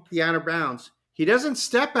along the out of bounds. He doesn't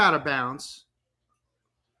step out of bounds,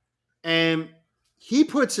 and he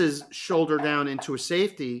puts his shoulder down into a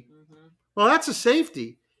safety. Well, that's a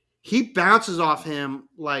safety. He bounces off him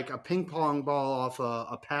like a ping pong ball off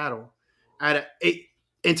a paddle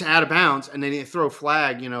into out of bounds, and then they throw a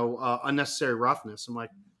flag, unnecessary roughness. I'm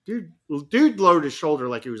like, dude lowered his shoulder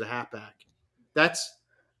like he was a halfback. That's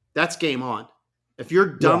game on. If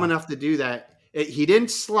you're dumb enough to do that, he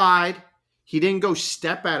didn't slide. He didn't go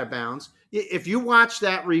step out of bounds. If you watch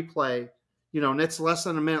that replay, and it's less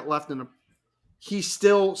than a minute left he's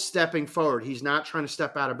still stepping forward. He's not trying to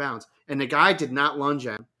step out of bounds. And the guy did not lunge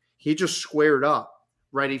at him. He just squared up,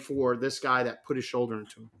 ready for this guy that put his shoulder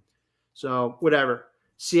into him. So, whatever.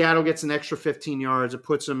 Seattle gets an extra 15 yards. It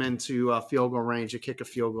puts them into field goal range to kick a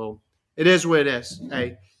field goal. It is what it is.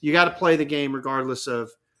 Hey, you got to play the game regardless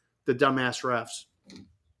of the dumbass refs.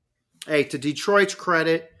 Hey, to Detroit's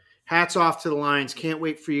credit, hats off to the Lions. Can't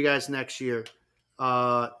wait for you guys next year.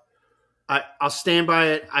 I'll stand by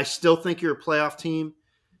it. I still think you're a playoff team.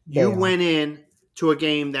 You went in to a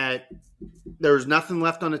game that there was nothing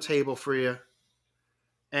left on the table for you,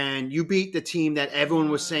 and you beat the team that everyone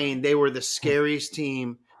was saying they were the scariest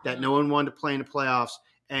team that no one wanted to play in the playoffs,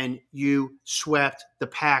 and you swept the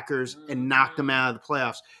Packers and knocked them out of the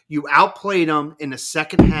playoffs. You outplayed them in the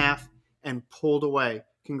second half and pulled away.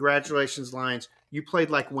 Congratulations, Lions. You played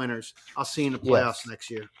like winners. I'll see you in the playoffs next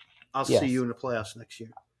year. I'll see you in the playoffs next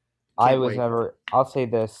year. I'll say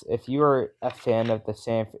this. If you're a fan of the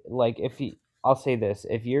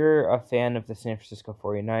if you're a fan of the San Francisco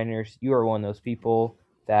 49ers, you are one of those people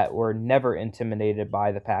that were never intimidated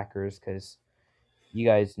by the Packers because you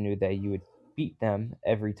guys knew that you would beat them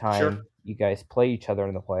every time you guys play each other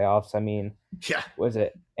in the playoffs. I mean, was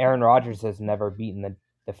it Aaron Rodgers has never beaten the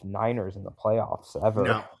Niners in the playoffs ever.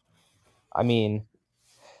 No. I mean,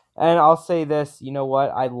 and I'll say this, you know what?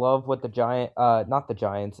 I love what the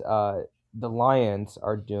Lions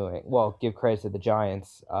are doing. Well, give credit to the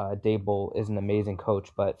Giants. Dable is an amazing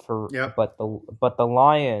coach, but the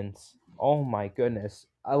Lions, oh my goodness.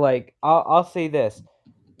 I'll say this.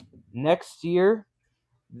 Next year,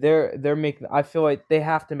 they're making. I feel like they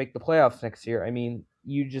have to make the playoffs next year. I mean,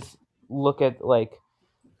 you just look at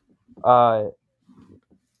I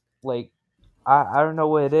don't know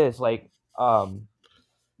what it is.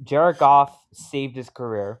 Jared Goff saved his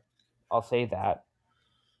career. I'll say that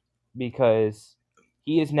because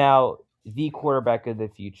he is now the quarterback of the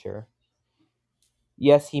future.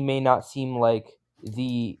 Yes, he may not seem like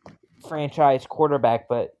the franchise quarterback,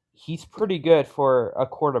 but he's pretty good for a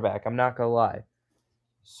quarterback. I'm not going to lie.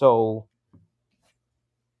 So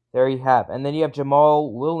there you have. And then you have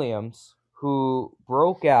Jamal Williams, who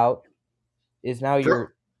broke out, is now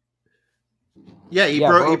your... Yeah, he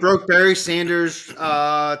broke Barry Sanders'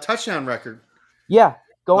 touchdown record. Yeah,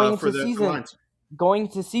 going for into the season, Lions.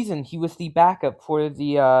 he was the backup for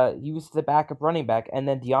he was the backup running back, and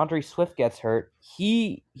then DeAndre Swift gets hurt.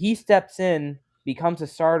 He steps in, becomes a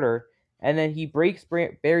starter, and then he breaks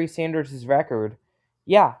Barry Sanders' record.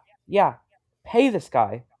 Yeah, pay this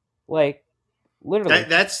guy, like literally.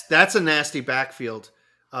 That's a nasty backfield.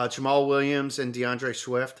 Jamal Williams and DeAndre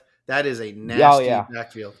Swift. That is a Oh nasty yeah,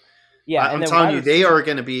 backfield. and I'm then telling wide you, they receiver are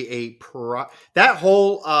going to be that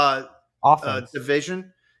whole offense.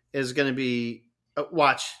 division is going to be.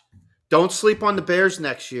 Watch, don't sleep on the Bears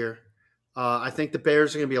next year. I think the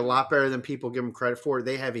Bears are going to be a lot better than people give them credit for.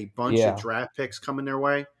 They have a bunch of draft picks coming their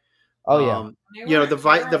way. Oh yeah,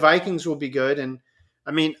 The Vikings will be good, and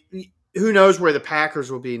I mean, who knows where the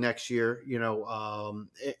Packers will be next year?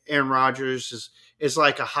 Aaron Rodgers is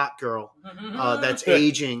like a hot girl that's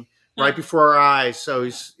aging right before our eyes. So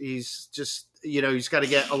he's just he's got to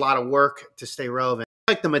get a lot of work to stay relevant,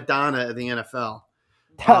 like the Madonna of the NFL.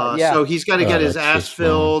 yeah. So he's got to get his that's ass just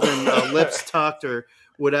filled and lips tucked or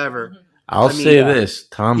whatever. I'll I mean, say this: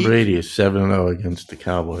 Tom Brady is 7-0 against the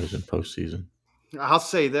Cowboys in postseason. I'll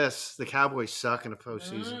say this: the Cowboys suck in the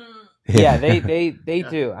postseason. Yeah, they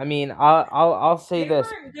do. I mean, I'll say this.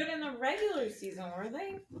 They weren't good in the regular season, were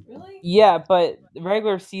they? Really? Yeah, but the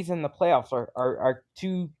regular season and the playoffs are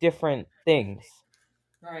two different things.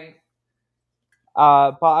 Right.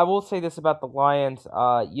 But I will say this about the Lions.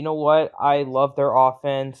 You know what? I love their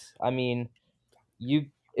offense. I mean,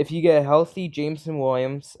 if you get a healthy Jameson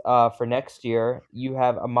Williams for next year, you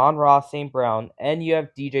have Amon-Ra St. Brown, and you have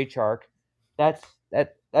DJ Chark.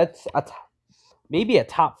 That's maybe a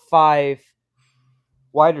top 5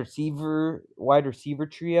 wide receiver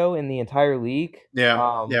trio in the entire league.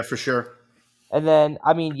 Yeah, for sure. And then,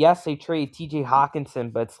 I mean, yes, they trade TJ Hawkinson,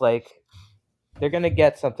 but it's like they're gonna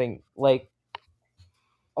get something. Like,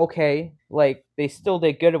 okay, like they still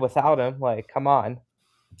did good without him. Like, come on.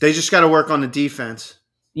 They just got to work on the defense.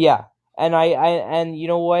 Yeah, and and you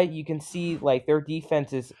know what? You can see like their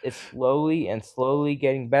defense is slowly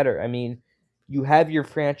getting better. I mean, you have your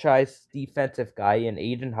franchise defensive guy in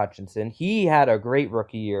Aiden Hutchinson. He had a great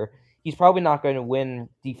rookie year. He's probably not going to win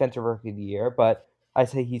Defensive Rookie of the Year, but I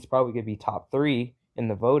say he's probably going to be top 3 in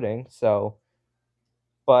the voting. So,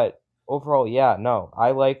 but overall, yeah, no,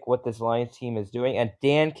 I like what this Lions team is doing. And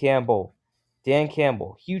Dan Campbell,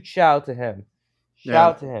 huge shout out to him. Shout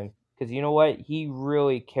out to him. Because you know what? He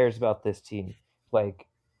really cares about this team. Like,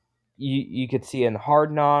 you could see in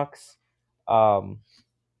Hard Knocks. Well,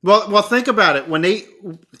 think about it. When they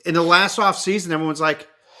in the last offseason, everyone's like,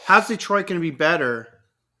 "How's Detroit going to be better?"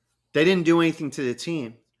 They didn't do anything to the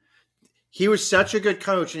team. He was such a good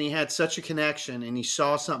coach, and he had such a connection, and he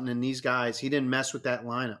saw something in these guys. He didn't mess with that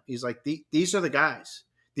lineup. He's like, "These are the guys.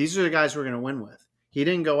 These are the guys we're going to win with." He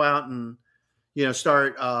didn't go out and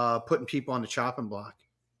start putting people on the chopping block.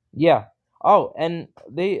 Yeah. Oh, and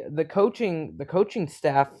the coaching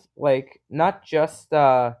staff, like not just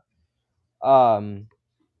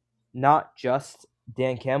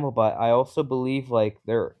Dan Campbell, but I also believe like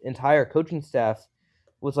their entire coaching staff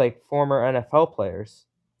was like former NFL players.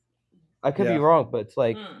 I could be wrong, but it's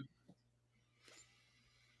like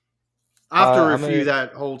I have to review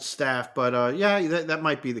that whole staff, but yeah, that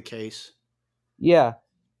might be the case. Yeah.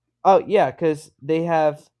 Oh yeah, because they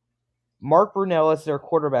have Mark Brunell as their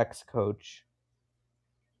quarterbacks coach.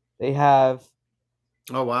 They have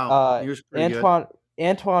he was pretty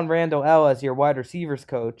Antoine Randall L as your wide receivers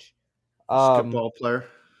coach. Good ball player.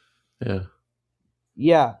 Yeah.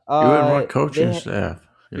 Yeah. You wouldn't want coaching staff.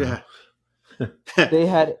 Yeah. They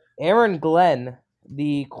had Aaron Glenn,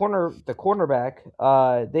 the cornerback.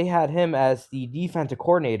 They had him as the defensive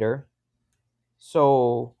coordinator.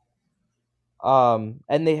 So, and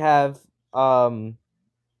they have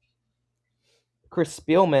Chris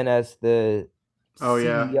Spielman as the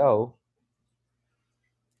CEO.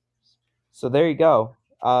 So there you go.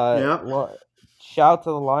 Shout out to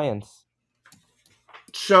the Lions.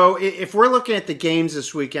 So if we're looking at the games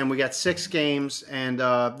this weekend, we got 6 games, and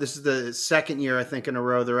this is the second year, I think, in a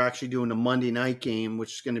row they're actually doing a Monday night game,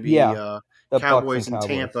 which is going to be Cowboys and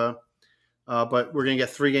Tampa. But we're going to get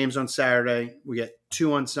 3 games on Saturday. We get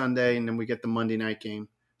 2 on Sunday, and then we get the Monday night game.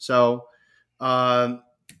 So, apologies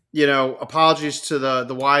to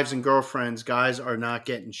the wives and girlfriends. Guys are not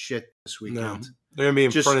getting shit this weekend. No, they're going to be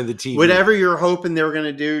in front of the TV. Whatever you're hoping they were going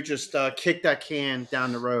to do, just kick that can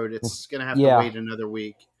down the road. It's going to have to wait another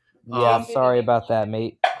week. Yeah, I'm sorry about that,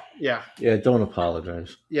 mate. Yeah. Yeah, don't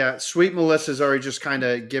apologize. Yeah, sweet Melissa's already just kind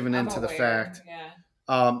of given into the fact.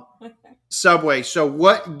 Yeah. Subway, so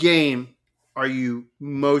what game are you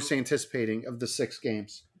most anticipating of the 6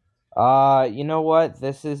 games? You know what?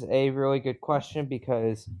 This is a really good question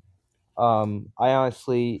because I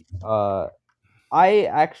honestly, I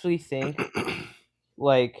actually think,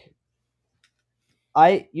 like,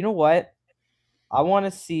 you know what? I want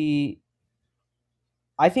to see.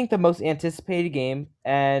 I think the most anticipated game,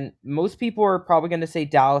 and most people are probably going to say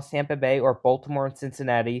Dallas, Tampa Bay, or Baltimore and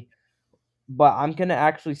Cincinnati, but I'm going to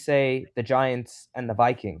actually say the Giants and the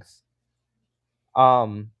Vikings.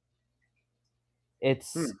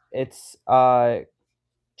 It's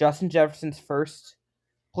Justin Jefferson's first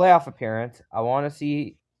playoff appearance. I want to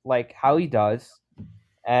see like how he does,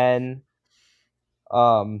 and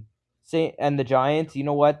say and the Giants. You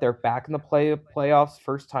know what? They're back in the playoffs,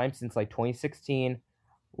 first time since like 2016.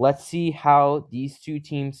 Let's see how these two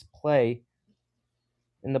teams play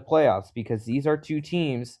in the playoffs, because these are two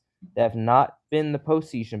teams that have not been in the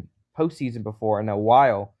postseason before in a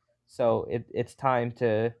while. So it's time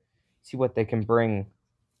to see what they can bring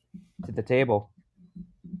to the table.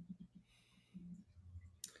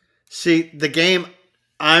 See, the game,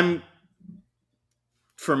 I'm,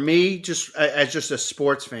 for me, just as just a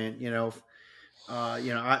sports fan,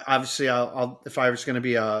 obviously, I'll if I was going to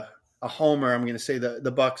be a homer, I'm going to say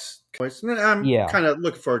the Bucks. I'm Yeah. kind of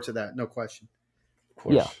looking forward to that, no question. Of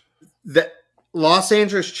course. Yeah. The Los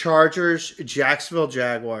Angeles Chargers, Jacksonville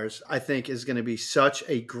Jaguars, I think is going to be such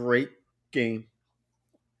a great game.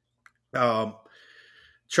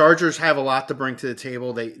 Chargers have a lot to bring to the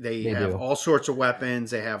table. They have do. all sorts of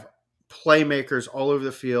weapons. They have playmakers all over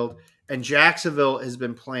the field. And Jacksonville has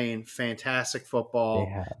been playing fantastic football.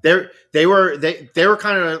 They have. They were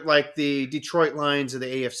kind of like the Detroit Lions of the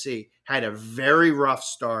AFC. Had a very rough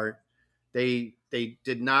start. They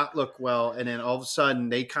did not look well, and then all of a sudden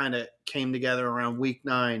they kind of came together around week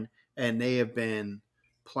 9, and they have been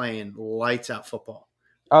playing lights out football.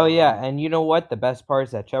 Oh yeah, and you know what? The best part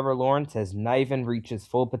is that Trevor Lawrence has not even reached his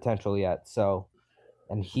full potential yet. So,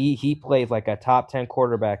 and he played like a top 10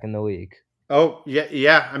 quarterback in the league. Oh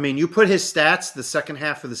yeah. I mean, you put his stats the second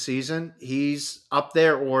half of the season, he's up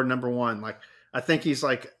there or number one. Like I think he's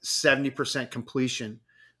like 70% completion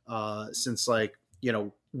since like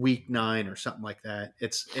week 9 or something like that.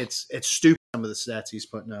 It's stupid some of the stats he's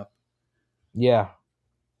putting up. Yeah.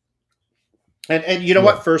 And you know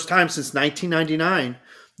what? First time since 1999,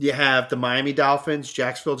 you have the Miami Dolphins,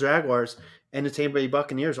 Jacksonville Jaguars, and the Tampa Bay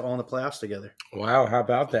Buccaneers all in the playoffs together. Wow, how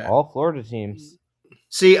about that? All Florida teams.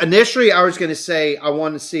 See, initially I was going to say I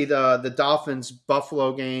want to see the Dolphins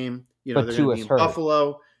Buffalo game. But they're going to be in hurt.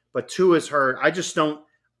 Buffalo, but Tua's hurt.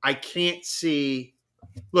 I can't see.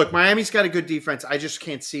 Look, Miami's got a good defense. I just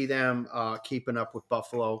can't see them keeping up with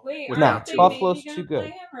Buffalo. Wait, without they Tua. Buffalo's maybe too gonna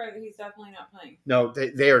good. play him, or he's definitely not playing? No,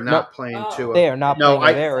 they are not playing Oh. Tua. They are not No,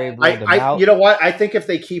 playing. They're able to I you know what? I think if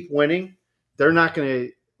they keep winning, they're not going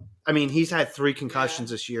to. I mean, he's had 3 concussions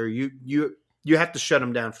this year. You have to shut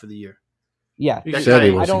him down for the year. Yeah. He That said guy-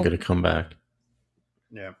 he I wasn't don't- going to come back.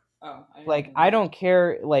 Yeah. Oh, I don't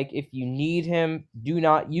care. Like, if you need him,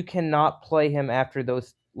 you cannot play him after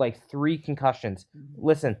those like 3 concussions.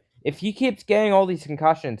 Listen, if he keeps getting all these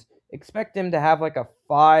concussions, expect him to have like a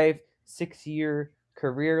 5-6 year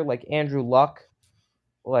career like Andrew Luck.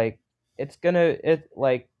 Like, the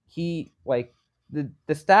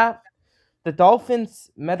staff, the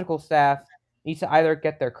Dolphins medical staff needs to either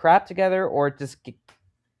get their crap together or the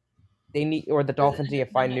Dolphins need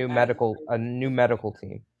to find a new medical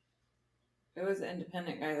team. It was an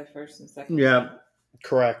independent guy the first and second. Yeah,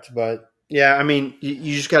 correct. But yeah, I mean,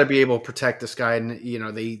 you just got to be able to protect this guy, and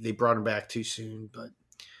they brought him back too soon. But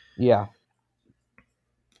Yeah.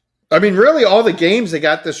 I mean, really, all the games they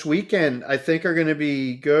got this weekend, I think, are going to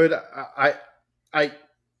be good. I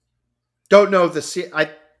don't know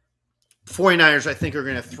 49ers. I think are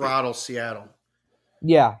going to throttle Seattle.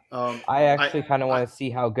 Yeah. I I actually kind of want to see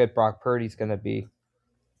how good Brock Purdy's going to be.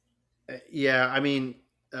 Yeah, I mean,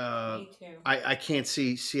 Me too. I can't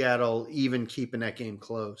see Seattle even keeping that game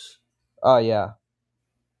close. Oh yeah.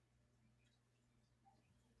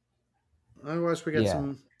 Otherwise, we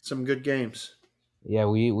got some good games. Yeah,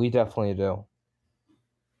 we definitely do.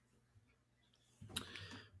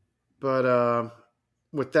 But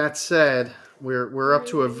with that said, we're up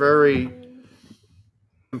to a very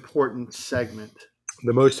important segment.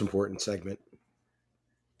 The most important segment.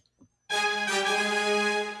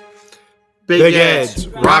 Big Ed's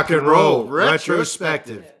Rock and Roll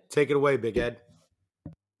Retrospective. Take it away, Big Ed.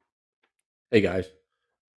 Hey, guys.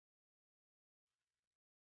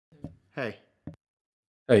 Hey.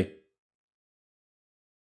 Hey.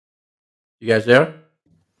 You guys there?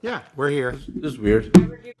 Yeah, We're here. This is weird.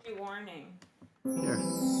 Never give you warning. here.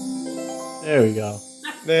 There we go.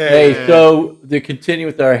 There. Hey, so to continue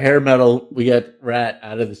with our hair metal, we got Ratt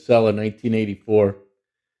Out of the Cellar 1984.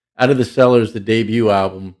 Out of the Cellar is the debut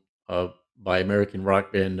album by American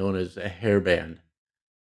rock band known as a hair band.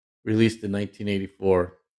 Released in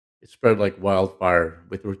 1984, it spread like wildfire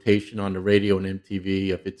with rotation on the radio and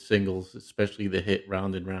MTV of its singles, especially the hit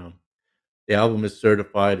Round and Round. The album is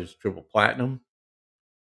certified as triple platinum.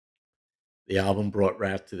 The album brought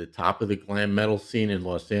Ratt to the top of the glam metal scene in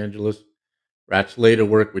Los Angeles. Ratt's later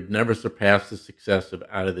work would never surpass the success of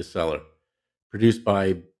Out of the Cellar. Produced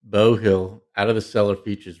by Beau Hill, Out of the Cellar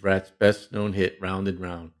features Ratt's best known hit, Round and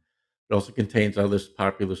Round. It also contains other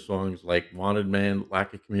popular songs like Wanted Man,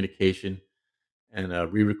 Lack of Communication, and a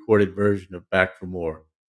re-recorded version of Back for More.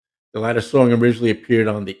 The latter song originally appeared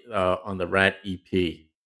on the Ratt EP,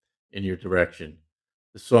 In Your Direction.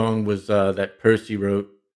 The song was that Percy wrote,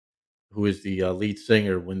 who is the lead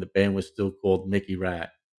singer when the band was still called Mickey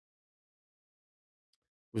Ratt.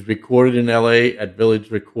 It was recorded in L.A. at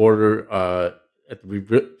Village Recorder. It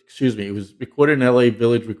was recorded in L.A.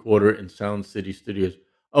 Village Recorder and Sound City Studios.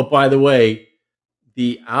 Oh, by the way,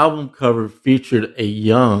 the album cover featured a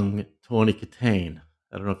young Tony Katane.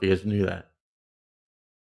 I don't know if you guys knew that.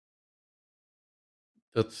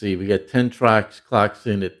 Let's see. We got 10 tracks, clocks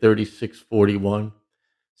in at 36:41.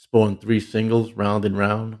 Spawned 3 singles, Round and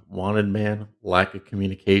Round, Wanted Man, Lack of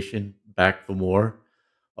Communication, Back for More.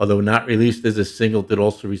 Although not released as a single, did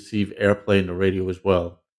also receive airplay in the radio as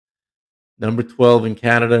well. Number 12 in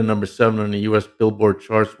Canada, number 7 on the U.S. Billboard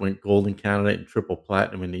charts, went gold in Canada and triple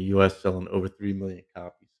platinum in the U.S., selling over 3 million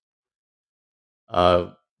copies.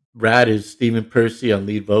 Ratt is Stephen Percy on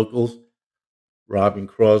lead vocals, Robin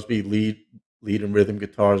Crosby lead and rhythm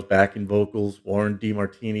guitars, backing vocals, Warren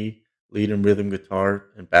DeMartini lead and rhythm guitar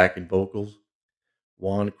and backing vocals,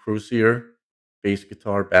 Juan Crucier bass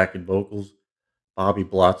guitar, backing vocals, Bobby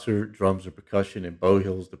Blotzer drums and percussion, and Beau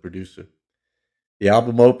Hill's the producer. The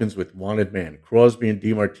album opens with Wanted Man. Crosby and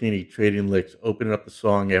DeMartini trading licks, opening up the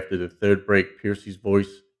song after the third break. Piercy's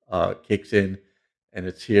voice kicks in, and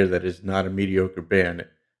it's here that is not a mediocre band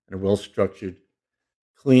and a well-structured,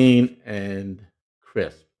 clean, and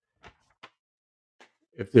crisp.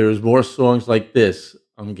 If there's more songs like this,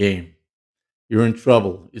 I'm game. You're in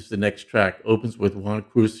Trouble is the next track. Opens with Juan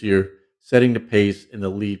Crucier setting the pace, and the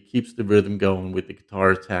lead keeps the rhythm going with the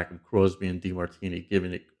guitar attack of Crosby and DeMartini,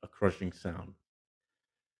 giving it a crushing sound.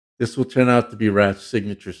 This will turn out to be Ratt's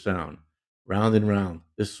signature sound. Round and Round.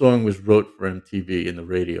 This song was wrote for MTV and the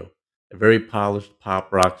radio. A very polished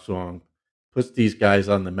pop rock song. Puts these guys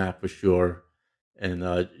on the map for sure,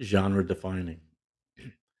 and genre defining.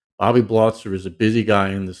 Bobby Blotzer is a busy guy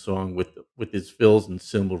in the song with his fills and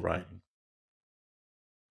cymbal writing.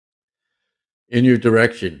 In Your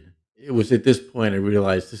Direction. It was at this point I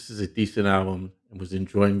realized this is a decent album and was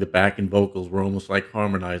enjoying the backing vocals were almost like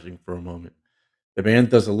harmonizing for a moment. The band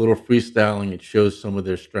does a little freestyling and shows some of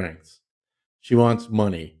their strengths. She Wants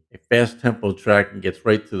Money, a fast tempo track, and gets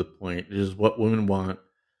right to the point. It is what women want,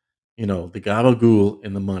 the gabagool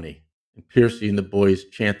and the money. And Piercy and the boys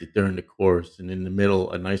chant it during the chorus, and in the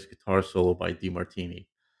middle, a nice guitar solo by DeMartini.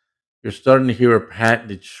 You're starting to hear a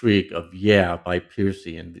patented shriek of "Yeah" by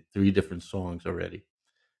Piercy in the 3 different songs already,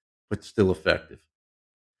 but still effective.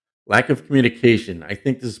 Lack of communication. I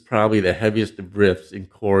think this is probably the heaviest of riffs in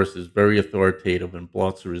chorus, is very authoritative, and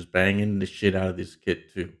Blotzer is banging the shit out of this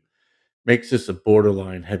kit too. Makes this a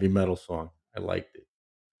borderline heavy metal song. I liked it.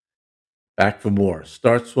 Back for More.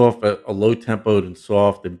 Starts off at a low tempoed and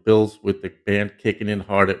soft and builds with the band kicking in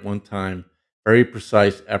hard at one time. Very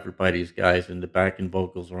precise effort by these guys, and the backing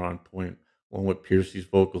vocals are on point, along with Piercy's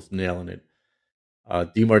vocals nailing it.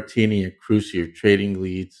 DeMartini and Crucier trading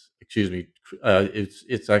leads. Excuse me,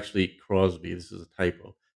 it's actually Crosby. This is a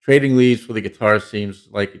typo. Trading leads for the guitar seems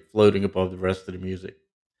like it floating above the rest of the music.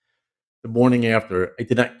 The morning after, I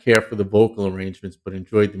did not care for the vocal arrangements, but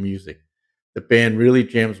enjoyed the music. The band really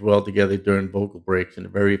jams well together during vocal breaks in a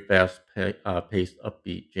very fast-paced,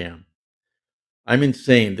 upbeat jam. I'm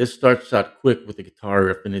Insane. This starts out quick with the guitar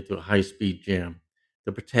riff and into a high-speed jam.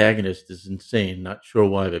 The protagonist is insane, not sure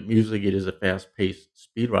why, but musically it is a fast-paced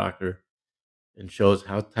speed rocker and shows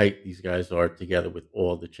how tight these guys are together with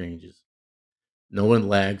all the changes. No one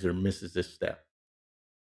lags or misses a step.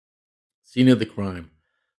 Scene of the Crime.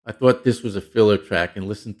 I thought this was a filler track and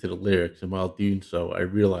listened to the lyrics, and while doing so, I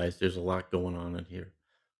realized there's a lot going on in here.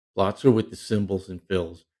 Blotzer with the cymbals and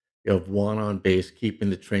fills. You have Juan on bass keeping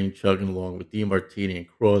the train chugging along with DeMartini and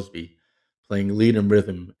Crosby playing lead and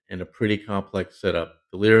rhythm in a pretty complex setup.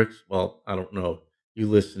 The lyrics, well, I don't know. You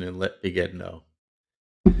listen and let Big Ed know.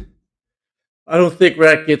 I don't think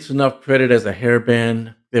Ratt gets enough credit as a hair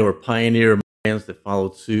band. They were pioneer bands that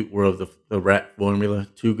followed suit were of the Ratt formula: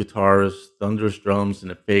 2 guitarists, thunderous drums,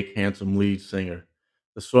 and a fake handsome lead singer.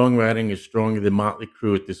 The songwriting is stronger than Motley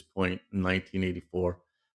Crue at this point in 1984.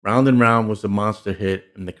 Round and Round was a monster hit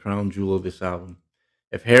and the crown jewel of this album.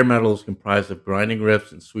 If hair metal is comprised of grinding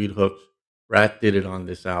riffs and sweet hooks, Ratt did it on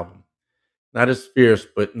this album. Not as fierce,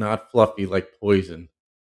 but not fluffy like Poison,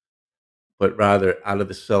 but rather out of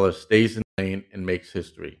the cellar, stays in the lane, and makes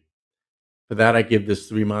history. For that, I give this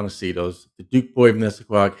 3 Montecitos. The Duke Boy of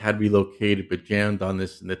Nesquik had relocated but jammed on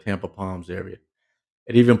this in the Tampa Palms area.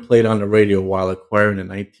 It even played on the radio while acquiring a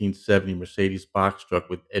 1970 Mercedes box truck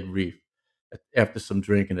with Ed Reef. After some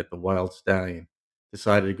drinking at the Wild Stallion,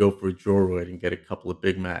 decided to go for a joyride and get a couple of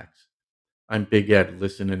Big Macs. I'm Big Ed.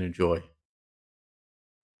 Listen and enjoy.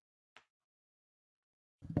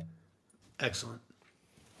 Excellent.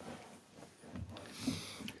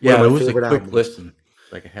 Yeah, my it was a favorite quick albums. listen,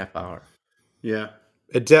 like a half hour. Yeah.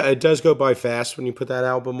 It does go by fast when you put that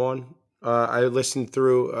album on. I listened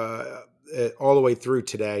through it all the way through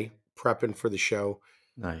today, prepping for the show,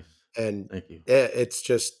 Nice. and Thank you. it's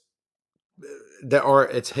just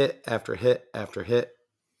it's hit after hit after hit.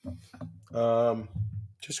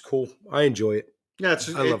 Just cool. I enjoy it. Yeah,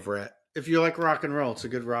 I love Ratt. If you like rock and roll, it's a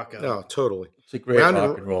good rock album. Oh, totally. It's a great Round rock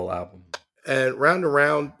and- and roll album. And Round and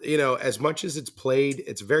Round, as much as it's played,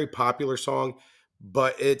 it's a very popular song,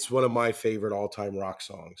 but it's one of my favorite all-time rock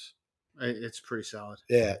songs. It's pretty solid.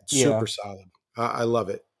 Yeah, it's super solid. I love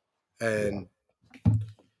it. And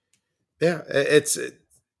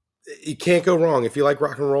you can't go wrong. If you like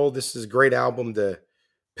rock and roll, this is a great album to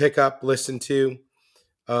pick up, listen to.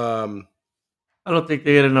 I don't think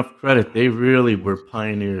they get enough credit. They really were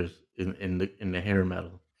pioneers in the hair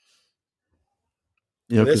metal.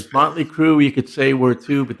 Because Motley Crue, you could say were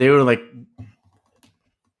too, but they were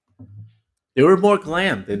more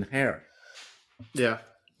glam than hair. Yeah.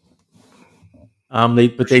 They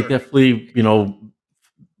definitely,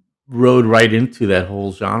 rode right into that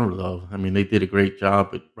whole genre, though. I mean, they did a great job.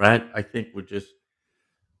 But Ratt, I think, were just,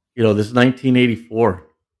 this is 1984.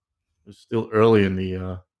 It was still early in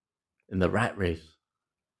the rat race.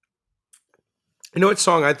 You know what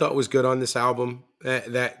song I thought was good on this album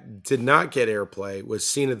that did not get airplay was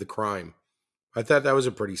 "Scene of the Crime." I thought that was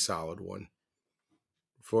a pretty solid one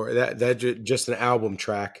for that just an album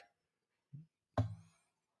track.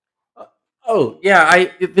 Oh yeah,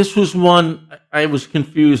 this was one I was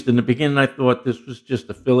confused in the beginning. I thought this was just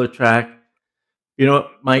a filler track. You know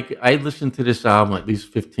what, Mike? I listened to this album at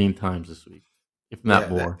least 15 times this week, if not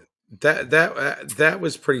more. That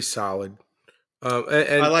was pretty solid.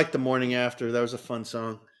 And I like The Morning After. That was a fun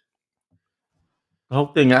song. The whole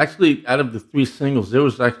thing, actually, out of the 3 singles, there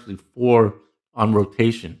was actually 4 on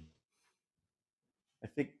rotation. I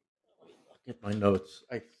think. I'll get my notes.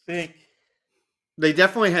 I think. They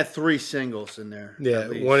definitely had 3 singles in there. Yeah,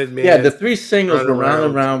 Wanted Man. Yeah, the 3 singles were Round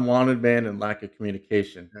and Around. Round, Wanted Man, and Lack of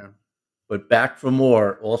Communication. Yeah. But Back for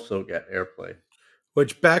More also got airplay.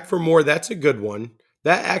 Which Back for More, that's a good one.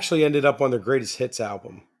 That actually ended up on their greatest hits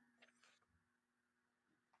album.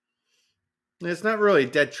 It's not really a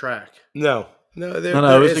dead track. No, it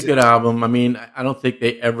was a good album. I mean, I don't think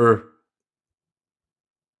they ever.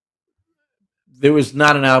 There was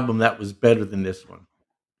not an album that was better than this one.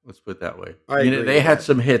 Let's put it that way. I mean, they had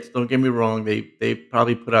some hits. Don't get me wrong. They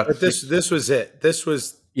probably put out. But this was it. This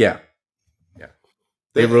was yeah.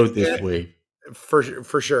 They rode this wave for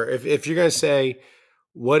sure. If you're gonna say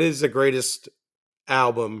what is the greatest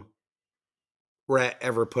album Ratt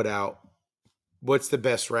ever put out, what's the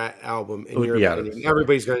best Ratt album in your opinion?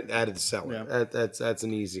 Everybody's going to add it to Cellar. Yeah. That's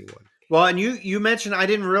an easy one. Well, and you mentioned, I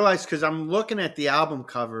didn't realize because I'm looking at the album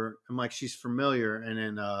cover. I'm like, she's familiar, and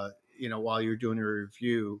then while you're doing your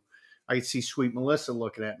review, I could see Sweet Melissa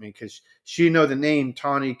looking at me because she know the name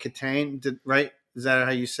Tawny Katane, right? Is that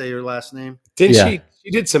how you say your last name? Didn't she? She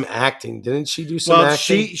did some acting. Didn't she do some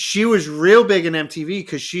acting? She was real big in MTV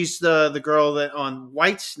because she's the girl that on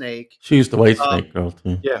Whitesnake. She's the Whitesnake girl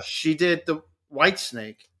too. Yeah, she did the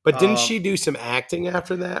Whitesnake. But didn't she do some acting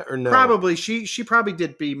after that, or no? Probably. She probably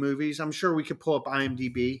did B movies. I'm sure we could pull up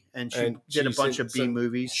IMDb, and she did a bunch of B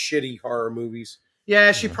movies, shitty horror movies.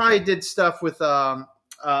 Yeah, she probably did stuff with. I'm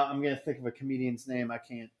gonna think of a comedian's name. I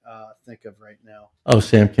can't think of right now. Oh,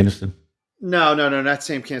 Sam Kinison. No, not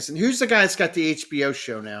Sam Kinison. Who's the guy that's got the HBO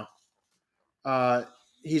show now?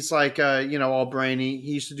 He's like all brainy.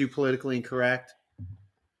 He used to do Politically Incorrect.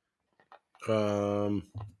 Anyone?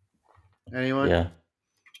 Yeah.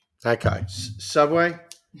 That guy. Subway?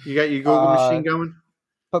 You got your Google machine going?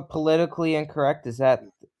 But Politically Incorrect, is that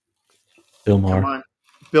Bill Maher? Come on.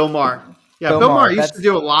 Bill Maher. Yeah, Bill Maher used to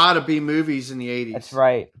do a lot of B movies in the 80s. That's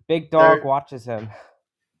right. Big Dog watches him.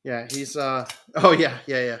 Yeah, he's oh yeah.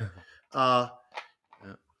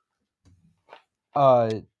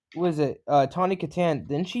 Was it Tawny Katane?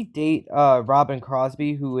 Didn't she date Robin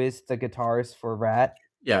Crosby, who is the guitarist for Ratt?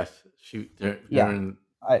 Yes, Yeah. during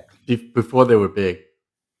I before they were big.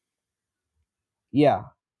 yeah,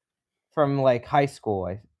 from like high school,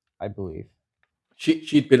 I believe.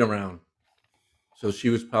 She'd been around, so she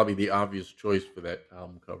was probably the obvious choice for that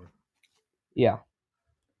album cover. Yeah.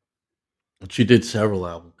 And she did several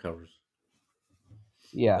album covers.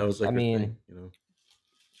 Yeah. That was I like her thing, mean, you know.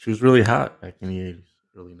 She was really hot back in the '80s,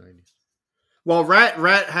 early '90s. Well, Rat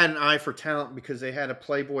had an eye for talent because they had a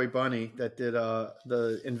Playboy bunny that did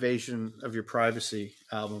the Invasion of Your Privacy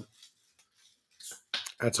album.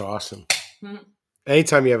 That's awesome.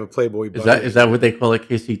 Anytime you have a Playboy Is bunny, that what they call it,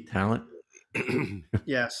 Casey? Talent?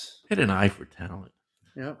 Yes. Had an eye for talent.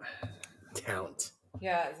 Yep. talent.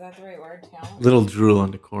 Yeah, is that the right word? Talent? Little drool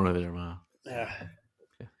on the corner of their mouth. Yeah.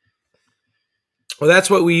 Well, that's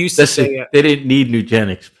what we used to Listen, say. they didn't need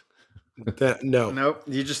Nugenix. No. Nope.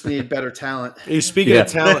 You just need better talent. Speaking Yeah. of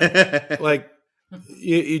talent, like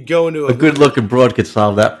you'd go into A good-looking broad could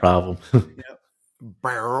solve that problem.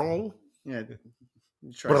 barrel. Yeah.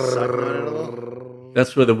 You try sucking on it a little.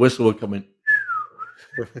 That's where the whistle would come in.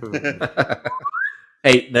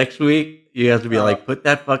 Hey, next week you have to be like, put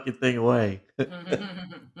that fucking thing away.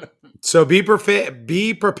 So be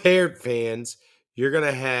prepared, fans. You're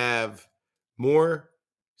gonna have more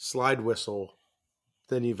slide whistle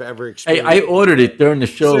than you've ever Hey, experienced. I ordered it during the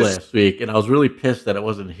show So- last week, and I was really pissed that it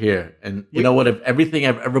wasn't here. And you know what? If everything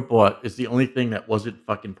I've ever bought is the only thing that wasn't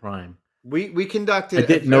fucking Prime, We conducted. I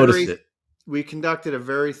didn't notice it. We conducted a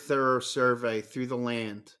very thorough survey through the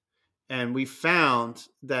land, and we found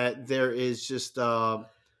that there is just a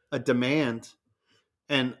demand,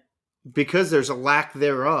 and because there's a lack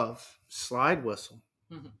thereof, slide whistle.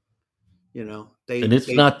 You know, And it's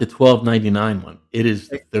not the $12.99 one. It is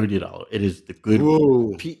the $30. It is the good one.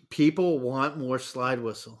 Whoa. People want more slide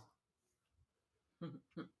whistle.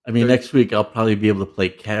 I mean, next week I'll probably be able to play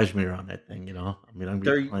Cashmere on that thing. You know, I mean, I'm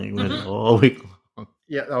gonna be playing with it all week long.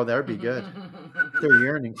 Yeah. Oh, that would be good. They're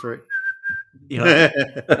yearning for it. Yeah.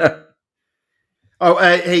 Oh,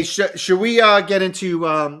 hey, should we get into?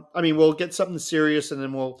 I mean, we'll get something serious, and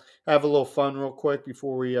then we'll have a little fun real quick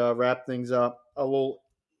before we wrap things up. A little.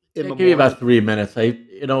 Give me about 3 minutes.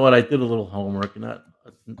 You know what? I did a little homework, and that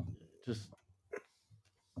just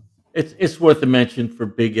it's worth a mention for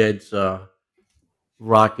Big Ed's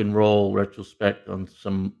rock and roll retrospect on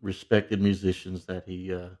some respected musicians that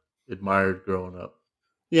he admired growing up.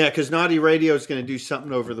 Yeah, because Naughty Radio is going to do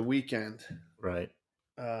something over the weekend. Right.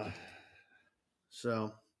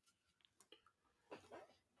 So.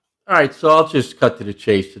 All right, so I'll just cut to the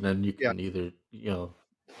chase, and then you can either,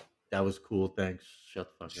 that was cool, thanks, shut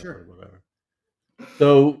the fuck up, or whatever.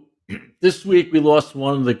 So this week we lost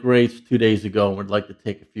one of the greats 2 days ago, and we'd like to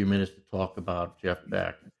take a few minutes to talk about Jeff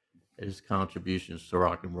Beck and his contributions to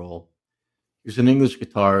rock and roll. He was an English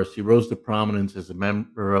guitarist. He rose to prominence as a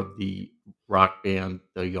member of the rock band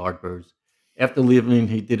The Yardbirds. After leaving,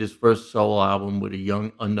 he did his first solo album with a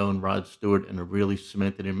young, unknown Rod Stewart, and it really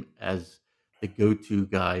cemented him as the go-to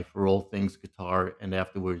guy for all things guitar. And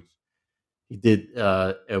afterwards, he did,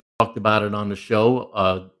 we talked about it on the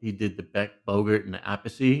show, he did the Beck, Bogert, and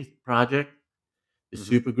Appice project, the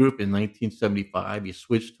supergroup in 1975. He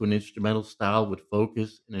switched to an instrumental style with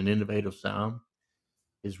focus and an innovative sound.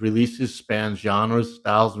 His releases span genres.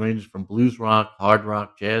 Styles range from blues rock, hard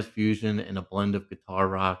rock, jazz fusion, and a blend of guitar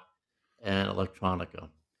rock and electronica.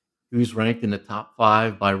 He was ranked in the top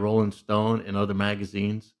 5 by Rolling Stone and other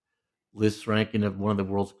magazines, lists ranking of one of the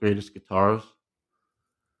world's greatest guitarists.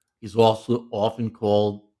 He's also often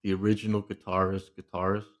called the original guitarist.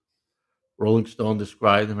 Rolling Stone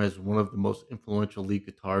described him as one of the most influential lead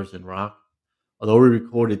guitarists in rock. Although he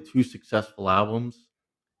recorded 2 successful albums,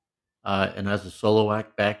 and as a solo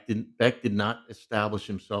act, Beck did not establish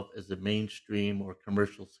himself as a mainstream or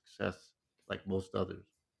commercial success like most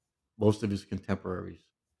of his contemporaries.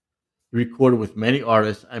 He recorded with many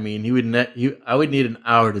artists. I mean, I would need an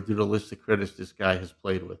hour to do the list of critics this guy has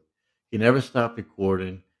played with. He never stopped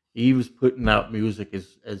recording. He was putting out music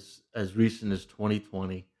as recent as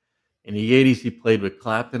 2020. In the 80s, he played with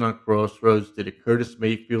Clapton on Crossroads, did a Curtis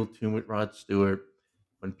Mayfield tune with Rod Stewart.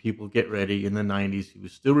 When People Get Ready in the 90s, he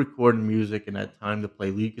was still recording music and had time to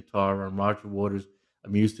play lead guitar on Roger Waters'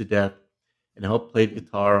 Amused to Death, and helped play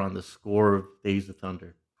guitar on the score of Days of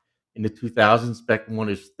Thunder. In the 2000s, Beck won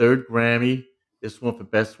his 3rd Grammy, this one for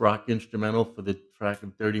Best Rock Instrumental for the track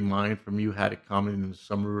of Dirty Mind from You Had It Coming in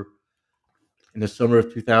the summer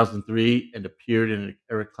of 2003, and appeared in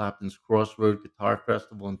Eric Clapton's Crossroads Guitar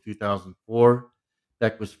Festival in 2004.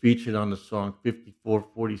 Beck was featured on the song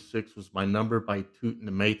 5446 Was My Number by Toot and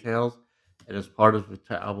the Maytals, and as part of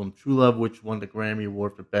the album True Love, which won the Grammy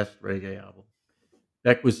Award for Best Reggae Album.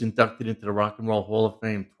 Beck was inducted into the Rock and Roll Hall of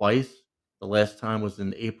Fame twice. The last time was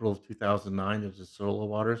in April of 2009 as a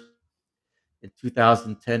solo artist. In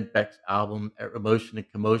 2010, Beck's album Emotion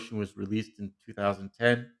and Commotion was released in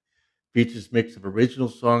 2010. Features a mix of original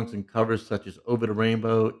songs and covers such as Over the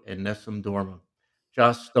Rainbow and Nessun Dorma.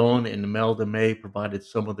 Joss Stone and Imelda May provided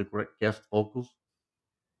some of the guest vocals.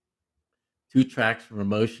 2 tracks from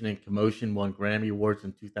Emotion and Commotion won Grammy Awards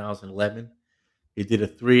in 2011. He did a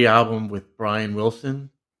 3 album with Brian Wilson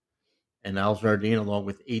and Al Jardine, along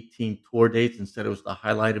with 18 tour dates, and said it was the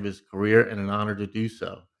highlight of his career and an honor to do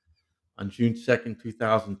so. On June 2nd,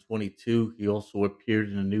 2022, he also appeared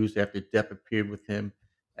in the news after Depp appeared with him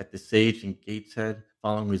at the Sage in Gateshead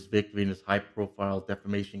following his victory in his high-profile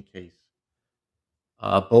defamation case.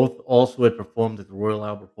 Both also had performed at the Royal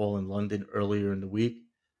Albert Hall in London earlier in the week.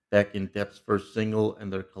 Beck and Depp's first single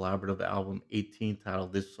and their collaborative album 18,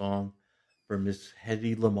 titled This Song for Miss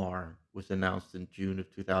Hedy Lamarr, was announced in June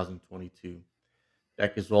of 2022.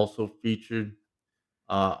 Beck is also featured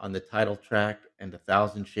on the title track, and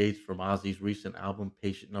 1,000 Shades from Ozzy's recent album,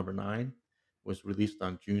 Patient Number 9, was released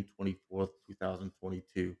on June 24th,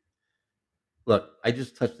 2022. Look, I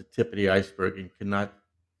just touched the tip of the iceberg and could not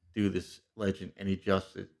do this legend any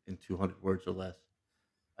justice in 200 words or less.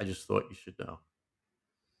 I just thought you should know.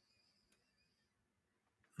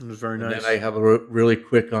 It was very And nice. then I have a really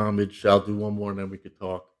quick homage. I'll do one more and then we could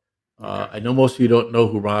talk. Okay. I know most of you don't know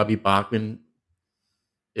who Robbie Bachman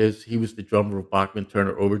is. He was the drummer of Bachman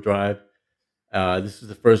Turner Overdrive. This is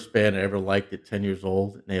the first band I ever liked at 10 years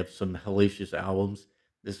old, and they have some hellacious albums.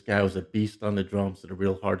 This guy was a beast on the drums and a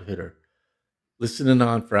real hard hitter. Listen to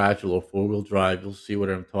Non-Fragile or Four Wheel Drive, you'll see what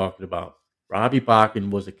I'm talking about. Robbie Bachman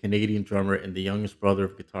was a Canadian drummer and the youngest brother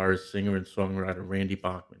of guitarist, singer, and songwriter Randy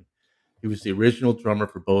Bachman. He was the original drummer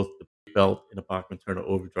for both the Brave Belt and the Bachman Turner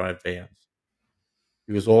Overdrive bands.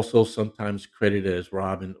 He was also sometimes credited as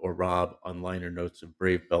Robin or Rob on liner notes of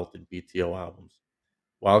Brave Belt and BTO albums.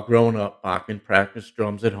 While growing up, Bachman practiced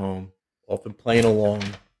drums at home, often playing along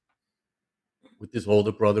with his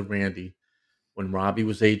older brother Randy. When Robbie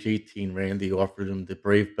was age 18, Randy offered him the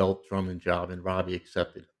Brave Belt drumming job, and Robbie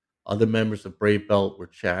accepted. Other members of Brave Belt were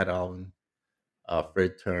Chad Allen,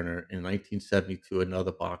 Fred Turner. In 1972,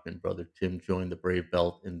 another Bachman brother, Tim, joined the Brave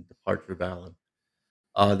Belt in Departure of Allen.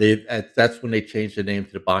 That's when they changed the name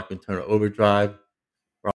to the Bachman Turner Overdrive.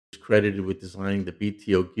 Robbie was credited with designing the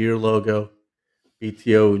BTO gear logo.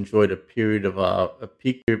 BTO enjoyed a period of a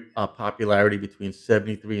peak popularity between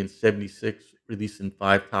 73 and 76, releasing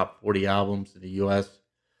 5 top 40 albums in the U.S.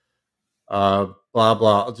 Blah,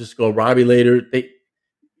 blah. I'll just go Robbie later.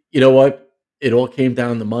 You know what? It all came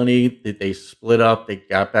down to money. They split up. They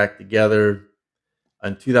got back together.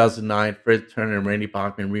 In 2009, Fred Turner and Randy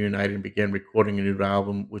Bachman reunited and began recording a new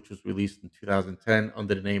album, which was released in 2010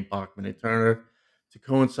 under the name Bachman and Turner. To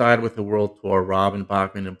coincide with the world tour, Robin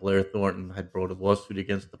Bachman and Blair Thornton had brought a lawsuit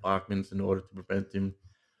against the Bachmans in order to prevent him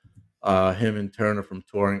and Turner from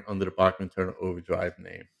touring under the Bachman Turner Overdrive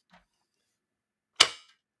name.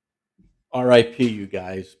 R.I.P. You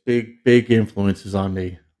guys. Big influences on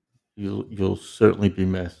me. You'll certainly be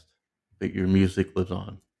missed, but your music lives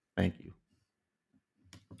on. Thank you.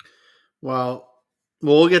 Well,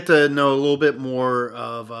 we'll get to know a little bit more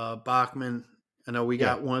of Bachman. I know we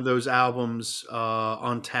got one of those albums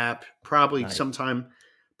on tap. Probably Nice. sometime.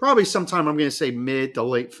 I'm going to say mid to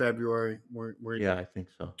late February. We're I think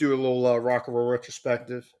so. do a little rock and roll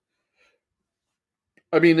retrospective.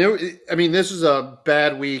 I mean, this is a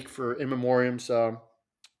bad week for in memoriam. So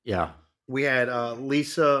Yeah. we had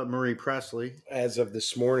Lisa Marie Presley. As of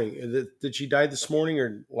this morning. Did she die this morning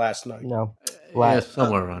or last night? No,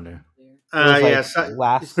 Somewhere around there.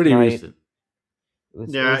 last Pretty night. recent.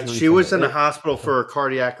 She was in the hospital for a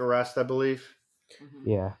cardiac arrest, I believe.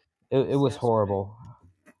 Yeah, it was horrible.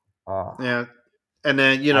 Yeah, and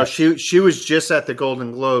then she was just at the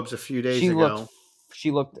Golden Globes a few days ago. She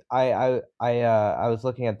looked. I was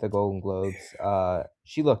looking at the Golden Globes.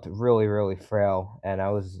 She looked really, really frail, and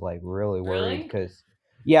I was like really worried because,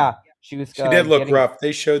 she was. She did look rough.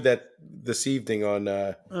 They showed that this evening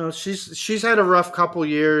on. She's had a rough couple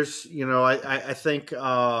years. I think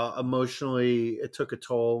emotionally it took a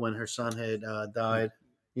toll when her son had died.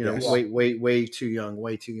 Yes. Way too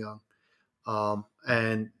young.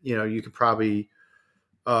 And you could probably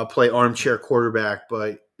play armchair quarterback,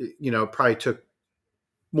 but probably took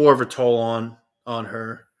more of a toll on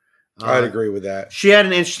her. I'd agree with that. She had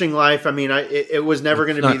an interesting life. I mean, it was never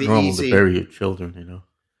going to be the normal easy. To bury your children,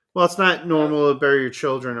 Well, it's not normal to bury your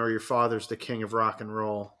children or your father's the king of rock and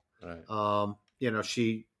roll. Right.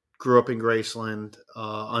 She grew up in Graceland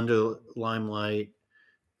under Limelight,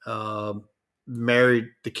 married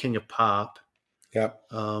the king of pop. Yep.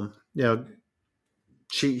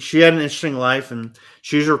 She had an interesting life, and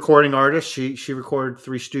she's a recording artist. She recorded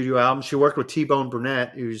 3 studio albums. She worked with T-Bone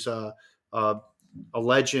Burnett, who's a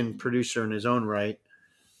legend producer in his own right.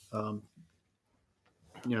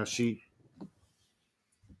 She.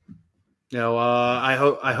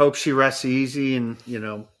 I hope she rests easy, and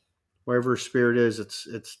wherever her spirit is,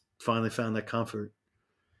 it's finally found that comfort.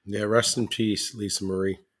 Yeah, rest in peace, Lisa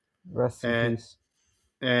Marie. Rest in peace.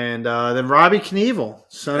 And then Robbie Knievel,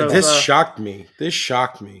 son of This shocked me.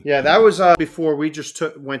 Yeah, that was before we just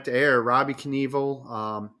went to air. Robbie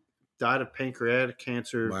Knievel died of pancreatic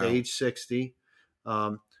cancer at age 60.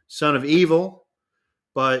 Son of Evil,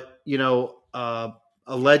 but a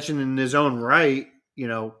legend in his own right.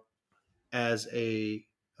 As a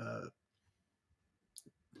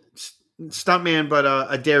stuntman, but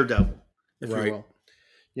a daredevil, if you will.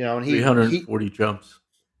 And he 340 jumps.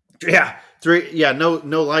 Yeah,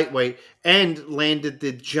 no lightweight, and landed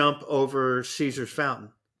the jump over Caesar's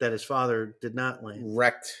Fountain that his father did not land.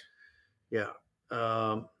 Wrecked. Yeah.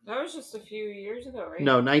 That was just a few years ago, right?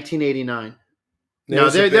 No, 1989.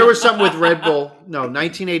 There was something with Red Bull. No,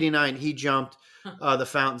 1989. He jumped the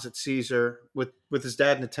fountains at Caesar with his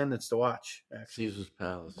dad in attendance to watch. Actually. Caesar's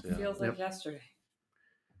Palace. Yeah. Feels like yesterday.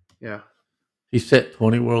 Yeah. He set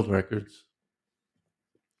 20 world records.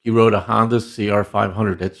 He rode a Honda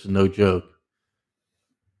CR500. That's no joke.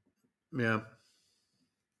 Yeah.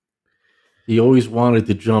 He always wanted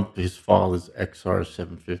to jump his father's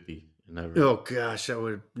XR750. Oh gosh, that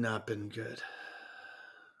would have not been good.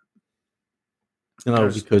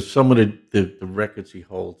 Because some of the records he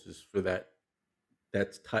holds is for that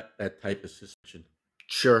type of suspension.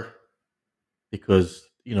 Sure. Because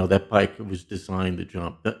that bike was designed to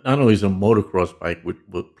jump. Not only is it a motocross bike with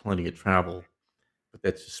plenty of travel, but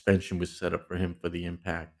that suspension was set up for him for the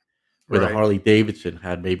impact. Where the Harley Davidson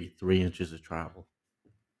had maybe 3 inches of travel.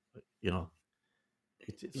 But,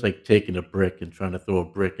 it's like taking a brick and trying to throw a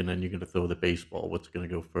brick, and then you're going to throw the baseball. What's going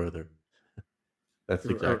to go further? That's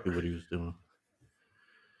exactly what he was doing.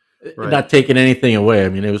 Right. Not taking anything away. I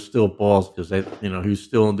mean, it was still balls because he was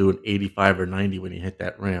still doing 85 or 90 when he hit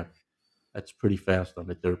that ramp. That's pretty fast on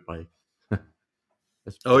a dirt bike.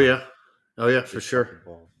 Oh yeah, for sure.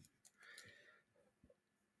 Balls.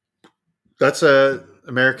 That's a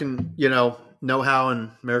American, know-how and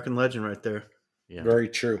American legend right there. Yeah, very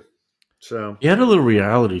true. So he had a little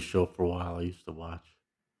reality show for a while. I used to watch.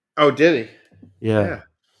 Oh, did he? Yeah.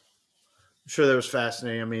 I'm sure that was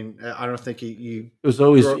fascinating. I mean, I don't think he It was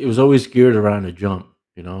always geared around a jump.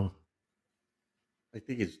 I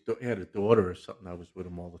think he had a daughter or something that was with